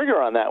pull the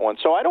trigger on that one.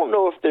 So I don't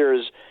know if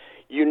there's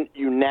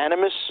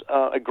unanimous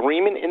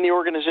agreement in the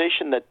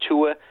organization that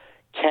Tua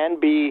can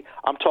be,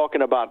 I'm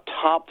talking about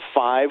top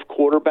 5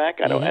 quarterback.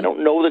 I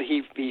don't know that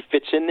he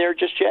fits in there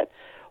just yet,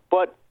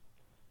 but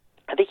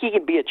I think he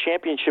can be a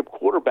championship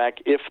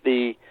quarterback if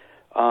things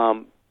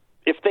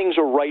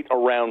are right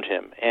around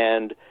him.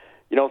 And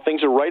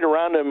things are right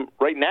around him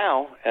right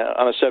now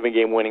on a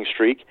 7-game winning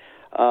streak.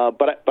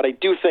 But I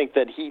do think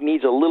that he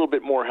needs a little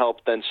bit more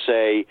help than,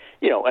 say,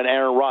 an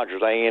Aaron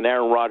Rodgers. An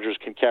Aaron Rodgers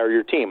can carry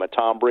your team, a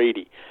Tom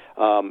Brady,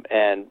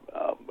 and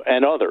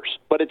others.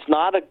 But it's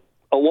not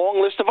a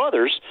long list of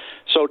others.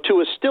 So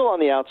Tua is still on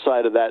the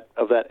outside of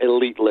that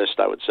elite list,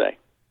 I would say.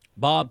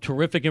 Bob,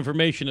 terrific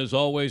information as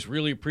always.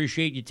 Really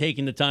appreciate you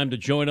taking the time to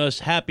join us.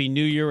 Happy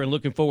New Year, and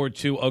looking forward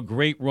to a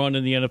great run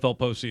in the NFL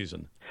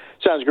postseason.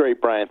 Sounds great,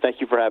 Brian.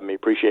 Thank you for having me.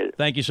 Appreciate it.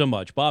 Thank you so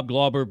much. Bob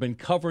Glauber, been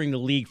covering the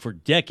league for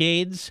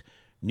decades.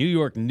 New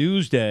York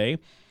Newsday.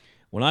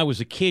 When I was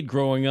a kid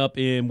growing up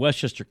in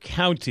Westchester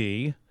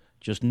County,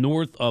 just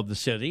north of the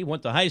city,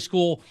 went to high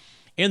school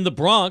in the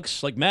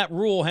Bronx, like Matt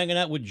Rule hanging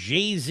out with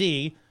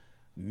Jay-Z,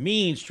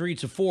 mean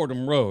streets of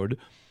Fordham Road.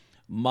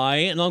 My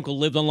aunt and uncle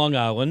lived on Long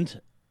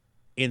Island.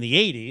 In the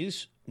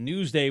 80s,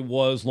 Newsday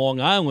was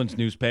Long Island's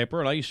newspaper,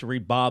 and I used to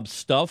read Bob's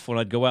stuff when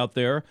I'd go out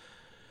there,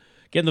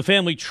 get in the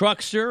family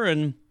truckster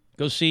and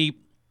go see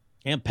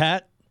Aunt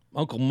Pat,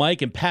 Uncle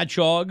Mike, and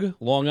Patchogue,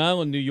 Long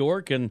Island, New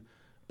York, and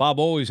Bob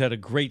always had a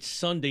great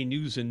Sunday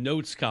news and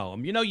notes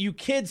column. You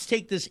kids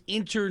take this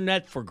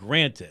internet for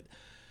granted.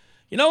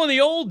 In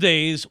the old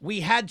days,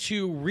 we had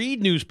to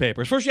read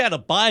newspapers. First, you had to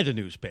buy the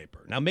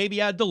newspaper. Now, maybe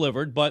you had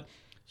delivered, but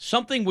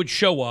something would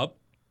show up.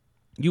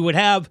 You would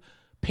have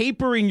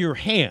paper in your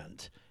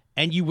hand,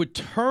 and you would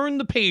turn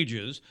the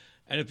pages,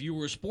 and if you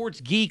were a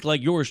sports geek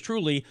like yours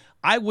truly,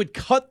 I would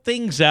cut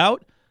things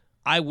out,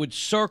 I would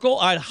circle,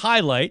 I'd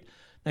highlight.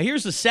 Now,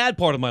 here's the sad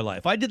part of my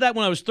life. I did that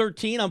when I was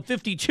 13. I'm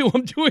 52.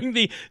 I'm doing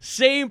the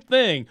same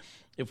thing.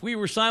 If we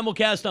were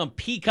simulcast on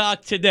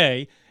Peacock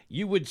today,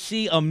 you would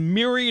see a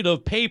myriad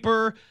of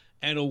paper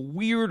and a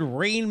weird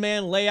Rain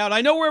Man layout.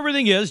 I know where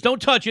everything is. Don't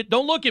touch it.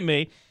 Don't look at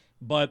me.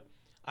 But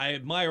I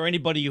admire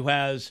anybody who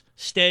has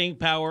staying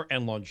power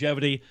and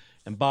longevity,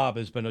 and Bob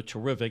has been a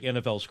terrific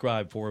NFL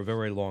scribe for a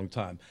very long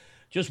time.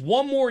 Just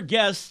one more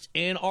guest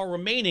in our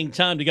remaining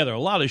time together. A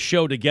lot of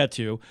show to get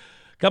to.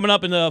 Coming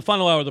up in the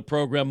final hour of the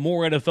program,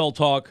 more NFL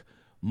talk.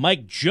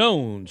 Mike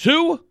Jones.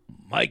 Who?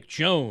 Mike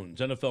Jones,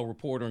 NFL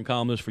reporter and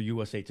columnist for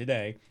USA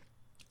Today.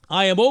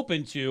 I am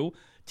open to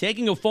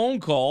taking a phone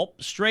call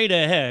straight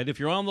ahead.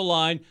 If you're on the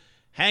line,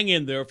 hang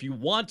in there. If you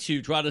want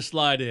to, try to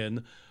slide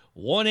in.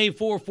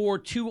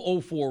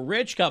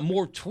 1-844-204-RICH. Got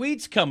more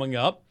tweets coming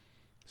up.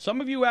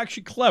 Some of you are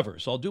actually clever,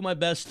 so I'll do my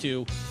best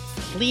to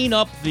clean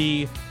up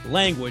the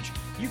language.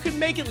 You can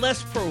make it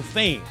less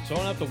profane, so I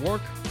don't have to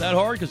work that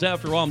hard, because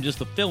after all, I'm just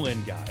the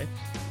fill-in guy.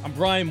 I'm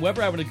Brian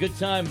Weber, having a good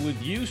time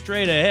with you.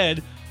 Straight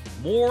ahead,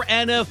 more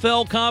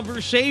NFL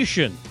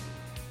conversation.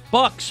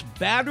 Bucs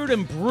battered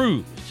and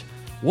bruised.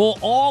 Will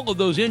all of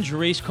those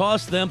injuries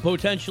cost them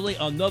potentially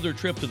another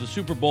trip to the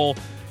Super Bowl?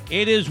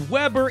 It is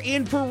Weber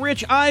in for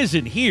Rich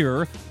Eisen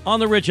here on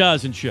The Rich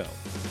Eisen Show.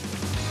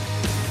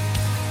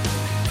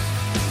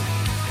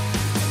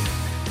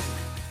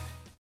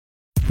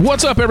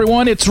 What's up,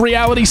 everyone? It's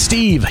Reality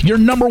Steve, your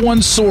number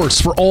one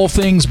source for all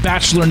things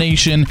Bachelor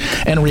Nation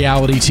and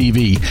reality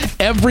TV.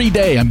 Every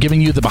day, I'm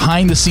giving you the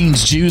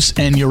behind-the-scenes juice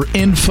and your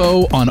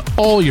info on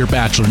all your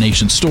Bachelor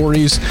Nation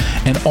stories,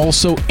 and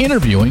also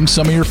interviewing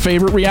some of your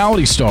favorite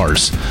reality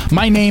stars.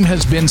 My name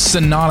has been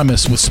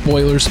synonymous with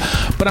spoilers,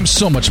 but I'm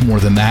so much more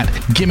than that.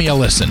 Give me a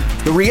listen.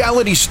 The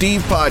Reality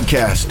Steve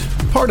Podcast,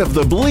 part of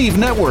the Believe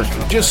Network.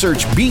 Just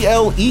search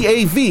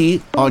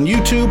BLEAV on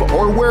YouTube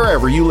or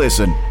wherever you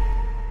listen.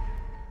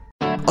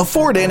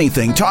 Afford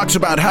Anything talks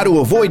about how to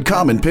avoid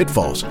common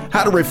pitfalls,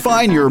 how to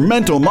refine your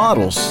mental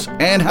models,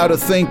 and how to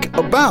think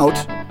about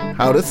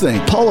how to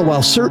think. Paula,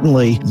 while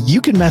certainly you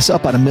can mess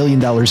up on $1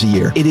 million a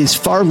year, it is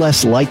far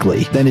less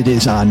likely than it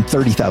is on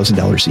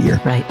 $30,000 a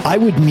year. Right. I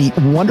would meet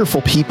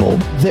wonderful people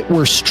that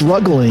were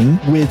struggling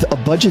with a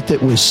budget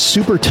that was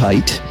super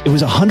tight. It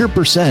was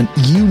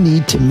 100% you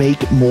need to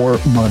make more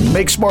money.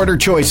 Make smarter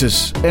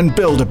choices and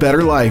build a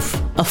better life.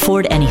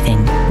 Afford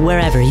Anything,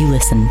 wherever you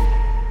listen.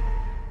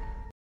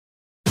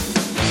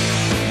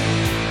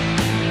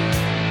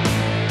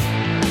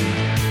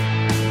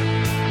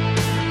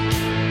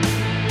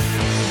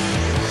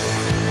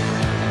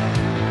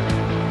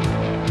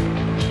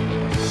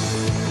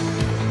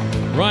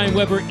 Brian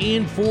Weber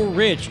in for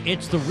Rich.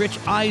 It's the Rich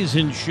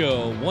Eisen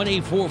Show.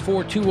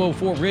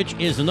 1-844-204-RICH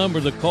is the number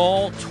to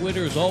call.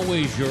 Twitter is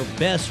always your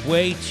best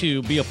way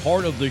to be a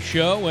part of the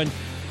show. And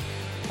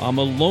I'm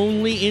a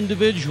lonely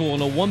individual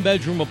in a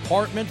one-bedroom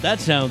apartment.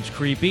 That sounds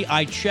creepy.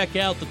 I check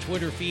out the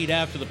Twitter feed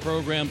after the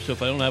program, so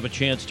if I don't have a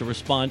chance to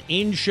respond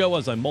in show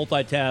as I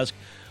multitask,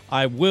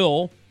 I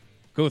will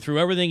go through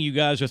everything you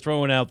guys are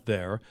throwing out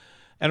there.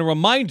 And a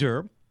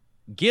reminder,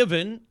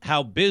 given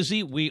how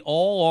busy we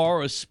all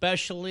are,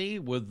 especially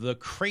with the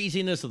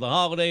craziness of the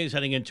holidays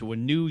heading into a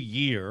new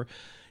year,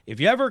 if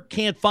you ever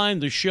can't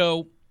find the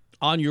show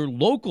on your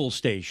local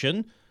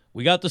station,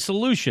 we got the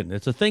solution.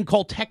 It's a thing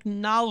called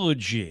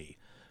technology.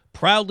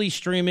 Proudly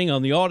streaming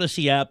on the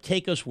Odyssey app.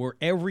 Take us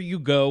wherever you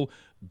go.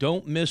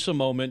 Don't miss a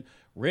moment.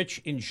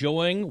 Rich,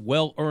 enjoying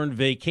well-earned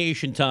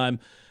vacation time.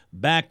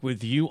 Back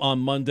with you on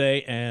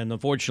Monday, and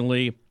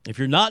unfortunately, if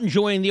you're not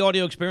enjoying the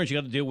audio experience, you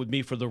got to deal with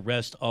me for the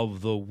rest of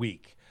the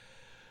week.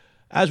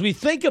 As we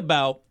think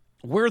about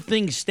where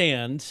things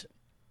stand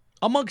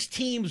amongst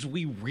teams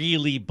we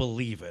really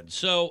believe in.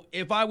 So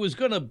if I was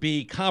going to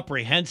be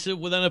comprehensive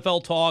with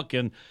NFL talk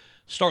and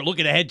start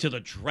looking ahead to the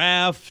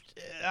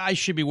draft, I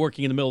should be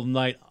working in the middle of the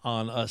night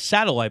on a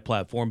satellite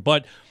platform.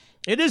 But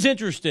it is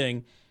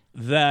interesting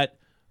that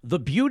the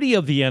beauty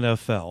of the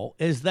NFL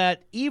is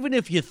that even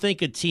if you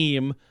think a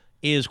team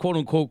is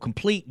quote-unquote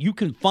complete, you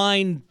can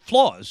find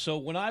flaws. So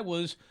when I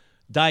was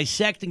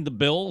dissecting the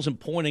Bills and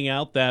pointing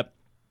out that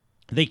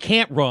they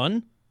can't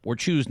run or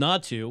choose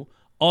not to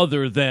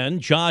other than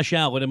Josh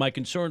Allen, and my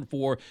concern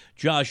for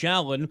Josh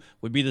Allen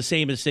would be the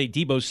same as, say,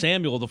 Deebo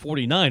Samuel of the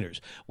 49ers.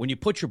 When you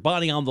put your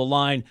body on the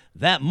line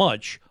that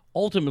much,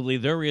 ultimately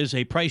there is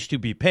a price to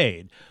be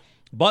paid.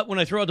 But when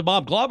I throw out to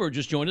Bob Glauber,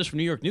 just joined us from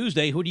New York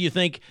Newsday, who do you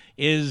think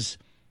is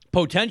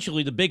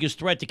potentially the biggest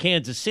threat to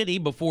Kansas City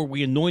before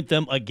we anoint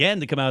them again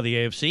to come out of the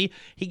AFC?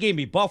 He gave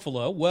me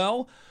Buffalo.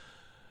 Well,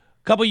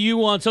 a couple of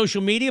you on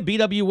social media,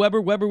 BW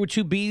Weber, Weber with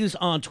 2 B's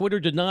on Twitter,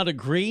 did not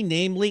agree,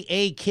 namely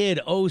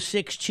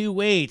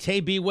AKid0628. Hey,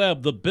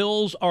 B-Web, the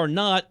Bills are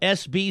not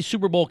SB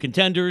Super Bowl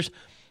contenders,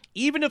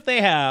 even if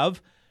they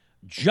have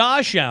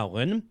Josh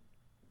Allen,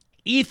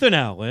 Ethan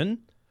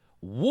Allen,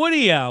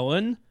 Woody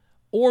Allen,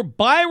 or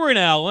Byron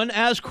Allen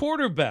as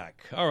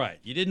quarterback. All right,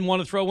 you didn't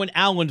want to throw in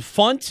Allen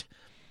Funt.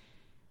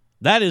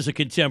 That is a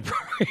contemporary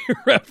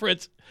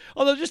reference.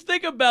 Although, just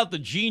think about the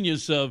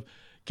genius of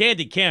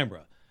Candid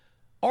Camera.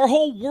 Our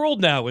whole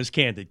world now is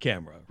Candid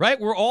Camera, right?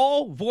 We're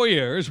all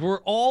voyeurs.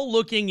 We're all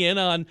looking in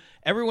on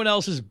everyone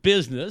else's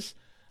business.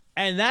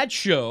 And that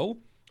show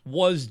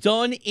was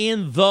done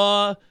in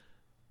the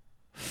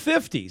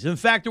 50s. In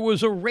fact, there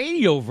was a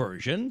radio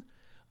version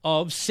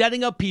of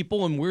setting up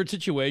people in weird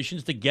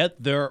situations to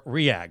get their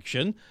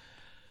reaction.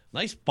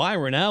 Nice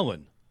Byron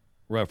Allen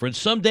reference.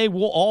 Someday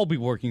we'll all be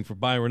working for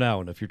Byron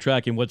Allen if you're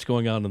tracking what's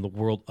going on in the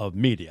world of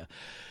media.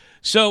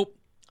 So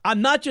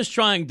I'm not just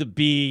trying to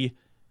be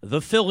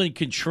the fill-in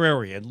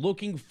contrarian,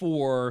 looking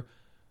for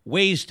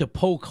ways to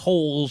poke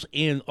holes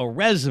in a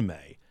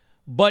resume.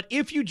 But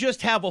if you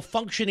just have a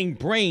functioning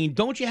brain,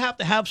 don't you have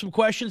to have some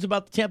questions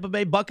about the Tampa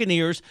Bay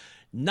Buccaneers?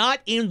 Not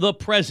in the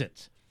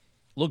present.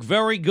 Look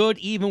very good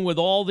even with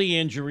all the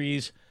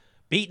injuries,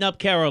 beating up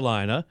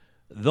Carolina.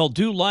 They'll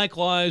do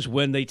likewise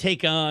when they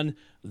take on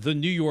the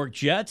New York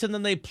Jets, and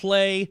then they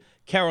play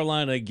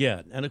Carolina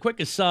again. And a quick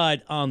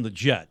aside on the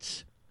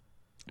Jets.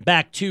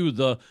 Back to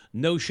the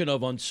notion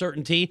of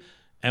uncertainty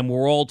and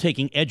we're all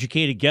taking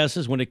educated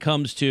guesses when it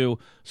comes to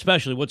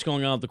especially what's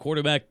going on at the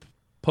quarterback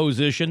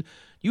position.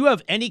 You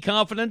have any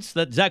confidence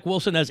that Zach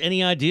Wilson has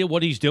any idea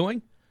what he's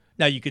doing?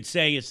 Now, you could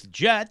say it's the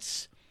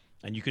Jets,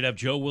 and you could have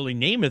Joe Willie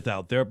Namath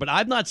out there, but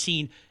I've not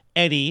seen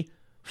any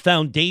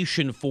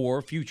foundation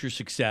for future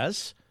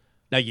success.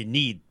 Now, you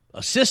need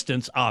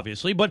assistance,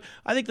 obviously, but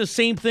I think the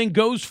same thing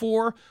goes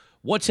for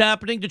what's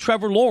happening to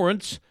Trevor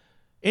Lawrence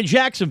in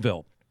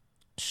Jacksonville.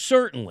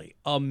 Certainly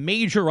a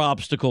major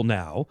obstacle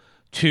now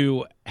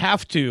to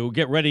have to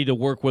get ready to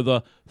work with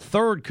a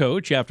third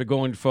coach after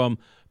going from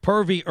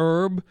Purvey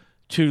Herb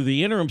to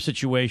the interim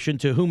situation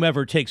to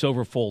whomever takes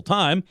over full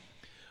time.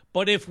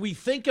 But if we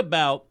think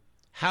about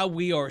how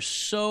we are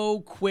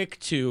so quick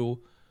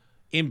to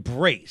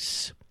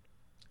embrace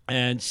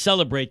and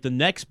celebrate the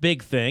next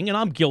big thing, and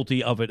I'm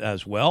guilty of it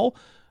as well,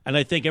 and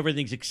I think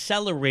everything's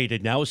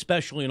accelerated now,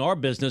 especially in our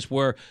business,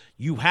 where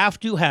you have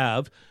to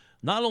have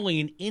not only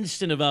an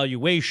instant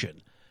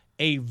evaluation,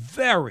 a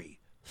very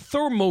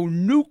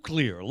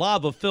thermonuclear,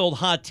 lava-filled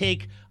hot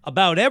take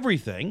about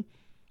everything.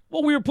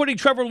 Well, we were putting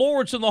Trevor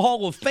Lawrence in the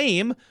Hall of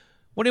Fame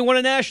when he won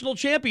a national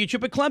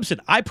championship at Clemson.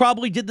 I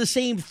probably did the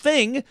same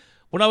thing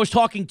when I was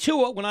talking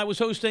to it when I was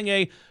hosting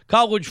a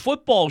college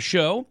football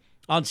show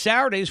on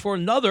Saturdays for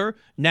another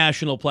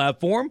national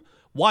platform,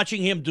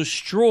 watching him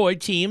destroy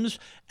teams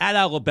at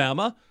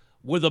Alabama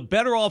with a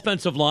better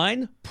offensive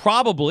line,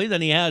 probably,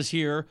 than he has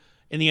here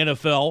in the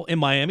NFL in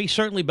Miami.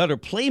 Certainly better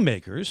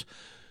playmakers.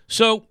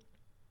 So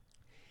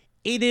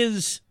it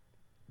is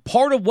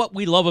part of what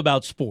we love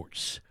about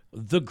sports.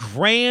 The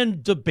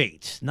grand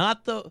debate,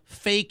 not the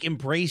fake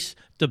embrace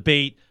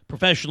debate,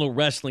 professional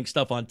wrestling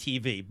stuff on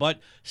TV, but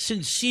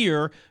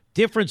sincere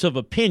difference of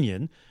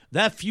opinion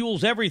that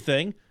fuels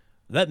everything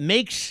that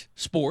makes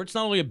sports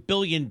not only a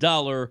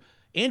billion-dollar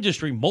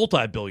industry,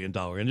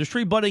 multi-billion-dollar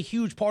industry, but a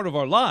huge part of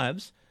our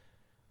lives.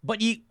 But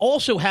you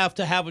also have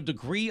to have a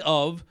degree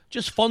of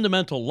just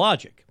fundamental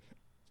logic.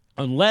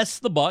 Unless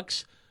the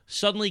Bucs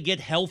suddenly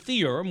get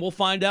healthier, and we'll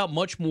find out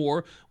much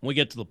more when we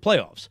get to the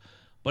playoffs.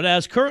 But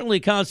as currently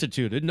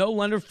constituted, no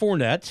Leonard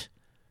Fournette.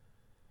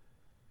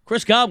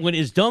 Chris Godwin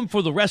is done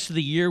for the rest of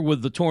the year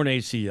with the torn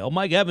ACL.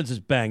 Mike Evans is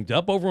banged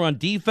up. Over on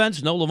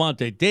defense, no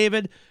Levante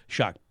David.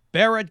 Shaq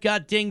Barrett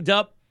got dinged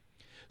up.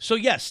 So,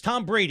 yes,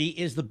 Tom Brady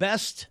is the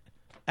best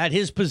at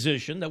his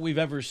position that we've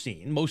ever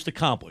seen. Most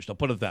accomplished, I'll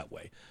put it that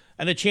way.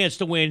 And a chance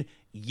to win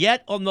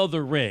yet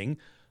another ring.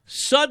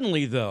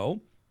 Suddenly, though,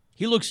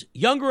 he looks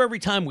younger every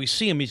time we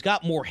see him. He's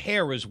got more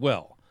hair as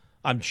well.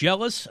 I'm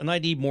jealous, and I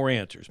need more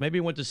answers. Maybe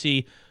I went to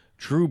see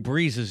Drew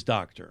Brees'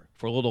 doctor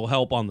for a little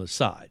help on the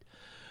side.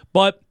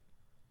 But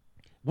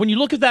when you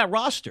look at that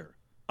roster,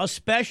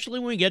 especially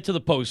when we get to the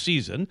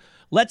postseason,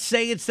 let's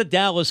say it's the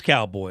Dallas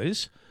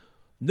Cowboys,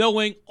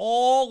 knowing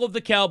all of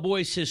the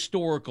Cowboys'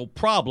 historical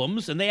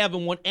problems, and they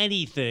haven't won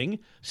anything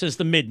since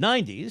the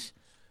mid-'90s,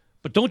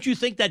 but don't you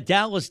think that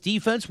Dallas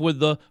defense, with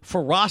the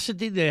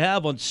ferocity they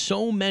have on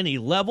so many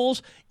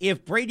levels,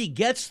 if Brady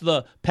gets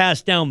the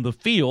pass down the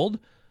field,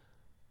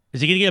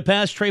 is he going to get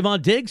past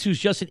Trayvon Diggs, who's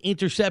just an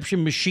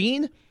interception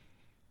machine?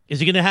 Is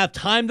he going to have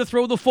time to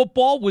throw the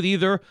football with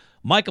either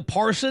Micah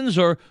Parsons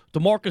or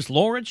DeMarcus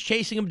Lawrence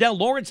chasing him down?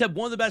 Lawrence had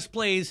one of the best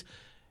plays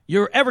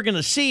you're ever going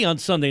to see on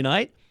Sunday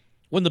night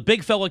when the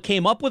big fella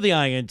came up with the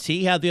INT,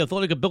 had the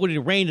athletic ability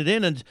to rein it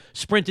in and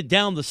sprinted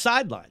down the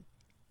sideline.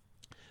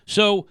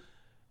 So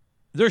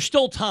there's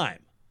still time,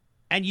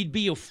 and you'd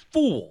be a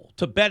fool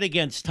to bet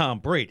against Tom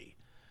Brady.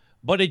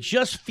 But it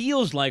just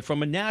feels like,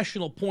 from a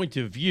national point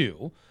of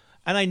view,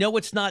 and I know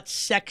it's not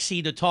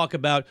sexy to talk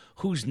about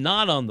who's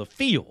not on the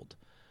field,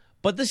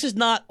 but this is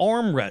not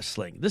arm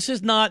wrestling. This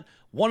is not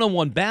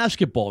one-on-one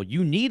basketball.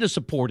 You need a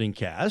supporting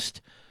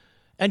cast.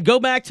 And go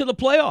back to the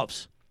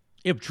playoffs.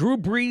 If Drew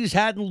Brees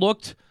hadn't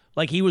looked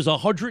like he was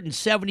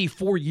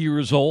 174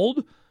 years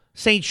old,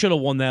 Saints should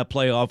have won that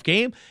playoff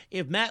game.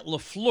 If Matt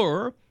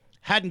LaFleur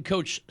hadn't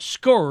coached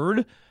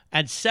Skurd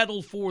and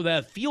settled for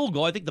that field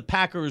goal, I think the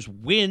Packers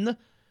win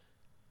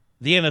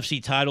the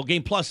NFC title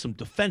game, plus some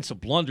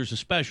defensive blunders,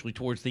 especially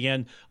towards the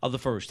end of the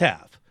first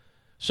half.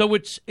 So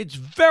it's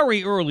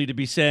very early to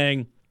be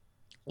saying,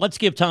 let's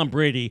give Tom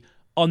Brady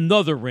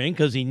another ring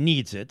because he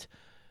needs it.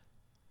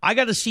 I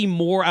got to see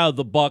more out of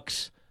the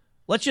Bucs.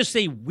 Let's just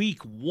say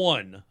week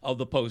 1 of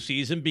the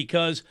postseason,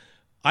 because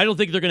I don't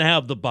think they're going to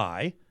have the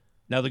bye.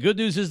 Now, the good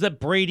news is that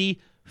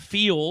Brady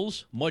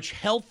feels much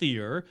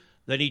healthier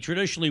than he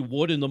traditionally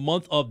would in the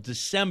month of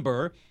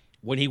December,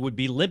 when he would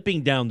be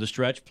limping down the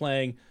stretch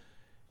playing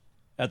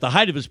at the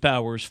height of his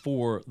powers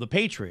for the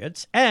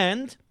Patriots.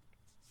 And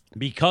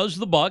because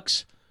the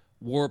Bucs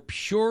were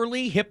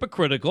purely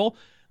hypocritical,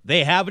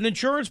 they have an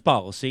insurance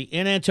policy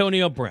in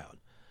Antonio Brown.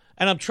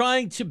 And I'm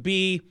trying to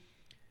be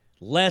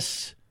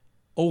less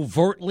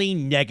overtly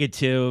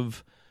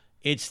negative.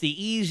 It's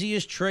the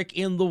easiest trick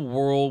in the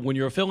world. When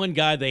you're a fill-in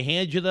guy, they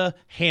hand you the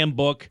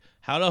handbook,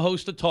 how to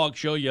host a talk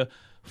show. You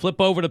flip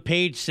over to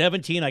page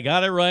 17. I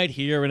got it right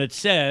here, and it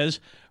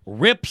says,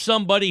 rip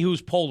somebody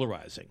who's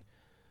polarizing.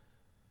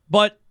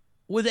 But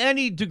with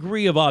any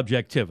degree of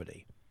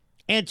objectivity,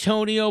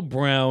 Antonio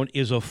Brown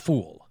is a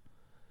fool.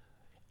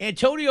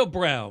 Antonio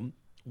Brown,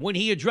 when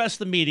he addressed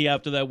the media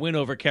after that win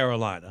over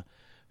Carolina,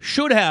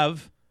 should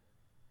have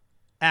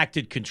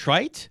acted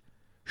contrite,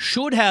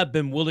 should have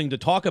been willing to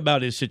talk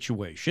about his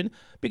situation,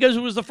 because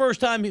it was the first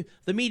time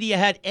the media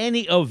had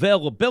any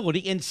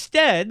availability.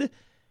 Instead,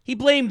 he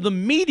blamed the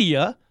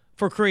media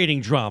for creating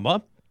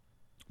drama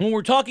when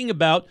we're talking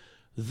about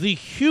the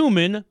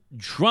human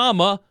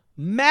drama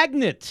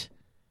magnet.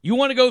 You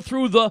want to go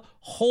through the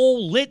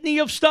whole litany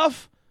of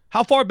stuff?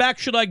 How far back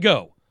should I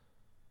go?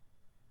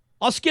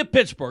 I'll skip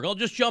Pittsburgh. I'll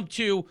just jump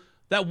to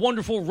that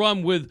wonderful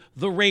run with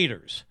the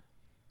Raiders.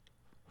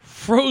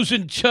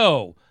 Frozen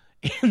toe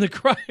in the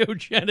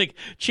cryogenic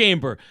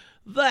chamber.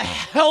 The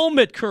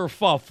helmet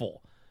kerfuffle.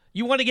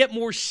 You want to get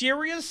more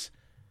serious?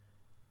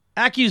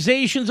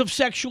 Accusations of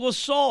sexual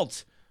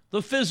assault.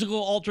 The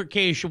physical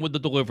altercation with the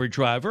delivery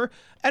driver.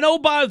 And oh,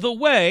 by the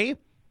way,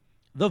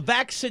 the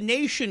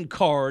vaccination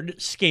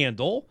card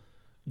scandal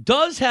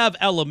does have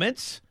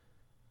elements,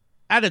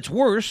 at its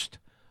worst,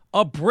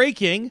 of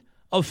breaking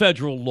of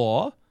federal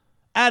law,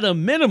 at a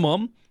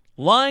minimum,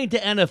 lying to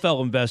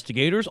NFL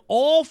investigators,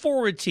 all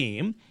for a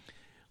team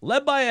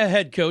led by a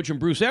head coach and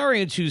Bruce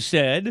Arians who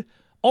said,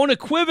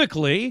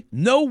 unequivocally,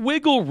 no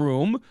wiggle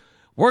room,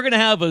 we're going to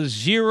have a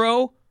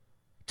zero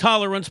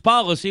tolerance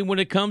policy when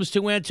it comes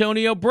to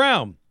Antonio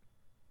Brown.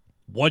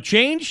 What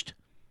changed?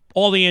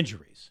 All the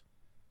injuries.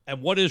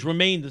 And what has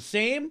remained the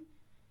same?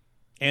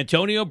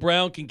 Antonio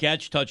Brown can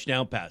catch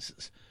touchdown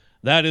passes.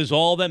 That is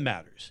all that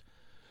matters.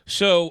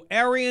 So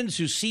Arians,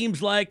 who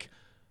seems like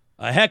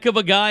a heck of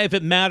a guy if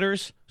it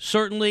matters,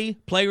 certainly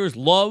players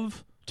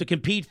love to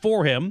compete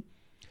for him,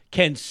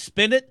 can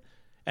spin it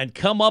and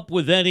come up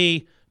with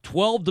any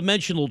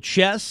 12-dimensional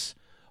chess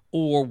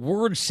or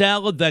word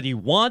salad that he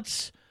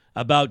wants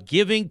about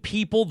giving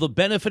people the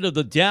benefit of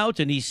the doubt,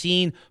 and he's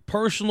seen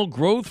personal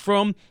growth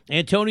from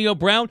Antonio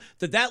Brown.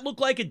 Did that look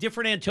like a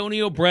different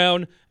Antonio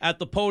Brown at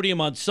the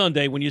podium on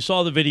Sunday when you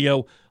saw the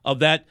video of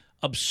that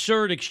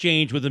absurd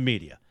exchange with the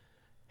media?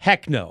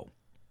 Heck no.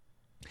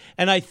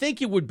 And I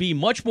think it would be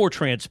much more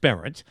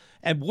transparent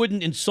and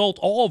wouldn't insult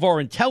all of our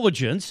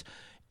intelligence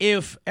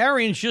if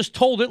Arians just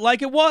told it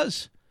like it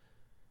was.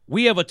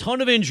 We have a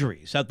ton of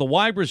injuries at the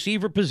wide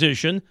receiver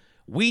position.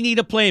 We need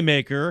a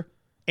playmaker.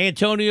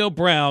 Antonio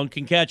Brown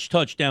can catch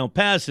touchdown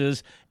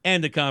passes.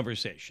 End of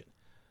conversation.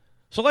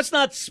 So let's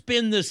not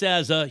spin this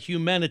as a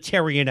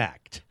humanitarian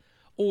act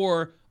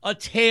or a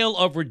tale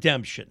of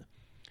redemption.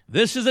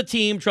 This is a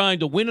team trying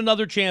to win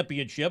another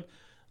championship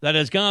that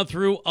has gone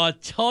through a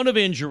ton of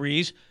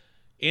injuries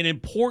in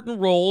important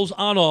roles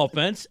on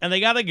offense, and they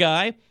got a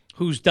guy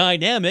who's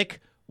dynamic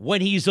when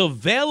he's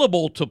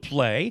available to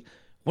play,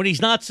 when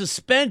he's not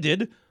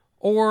suspended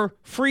or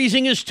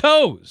freezing his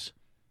toes.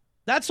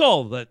 That's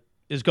all that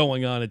is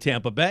going on in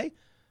Tampa Bay.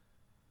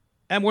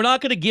 And we're not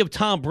going to give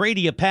Tom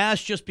Brady a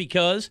pass just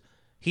because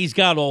he's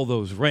got all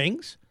those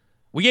rings.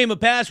 We gave him a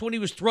pass when he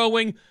was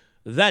throwing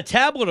that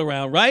tablet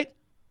around, right?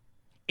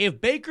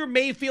 If Baker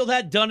Mayfield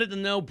had done it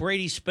and no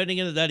Brady's spinning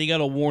into that, he got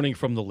a warning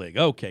from the league.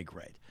 Okay,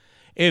 great.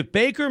 If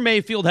Baker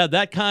Mayfield had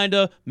that kind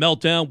of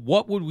meltdown,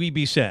 what would we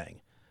be saying?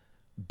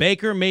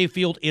 Baker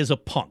Mayfield is a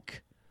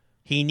punk.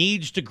 He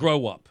needs to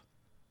grow up.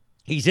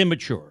 He's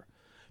immature.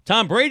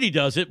 Tom Brady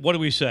does it. What do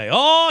we say?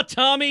 Oh,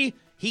 Tommy,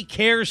 he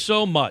cares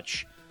so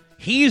much.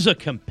 He's a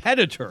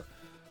competitor.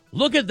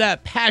 Look at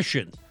that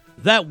passion,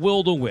 that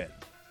will to win.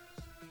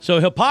 So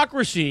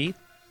hypocrisy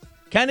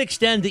can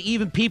extend to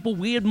even people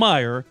we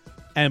admire,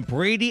 and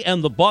Brady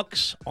and the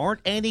Bucs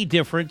aren't any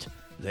different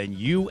than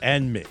you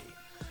and me.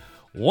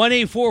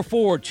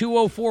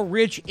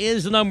 1-844-204-RICH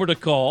is the number to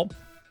call.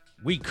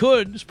 We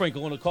could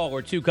sprinkle in a call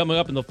or two coming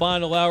up in the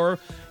final hour.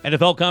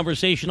 NFL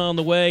conversation on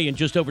the way in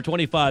just over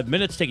 25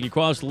 minutes, taking you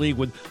across the league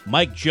with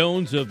Mike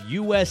Jones of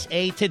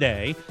USA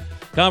Today.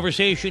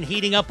 Conversation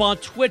heating up on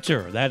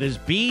Twitter. That is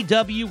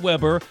BW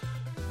Weber.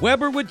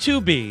 Weber with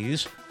two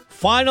B's.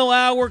 Final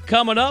hour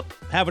coming up.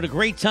 Having a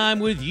great time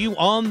with you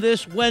on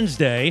this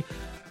Wednesday.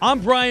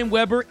 I'm Brian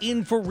Weber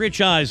in for Rich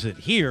Eisen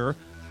here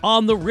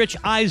on The Rich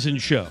Eisen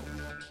Show.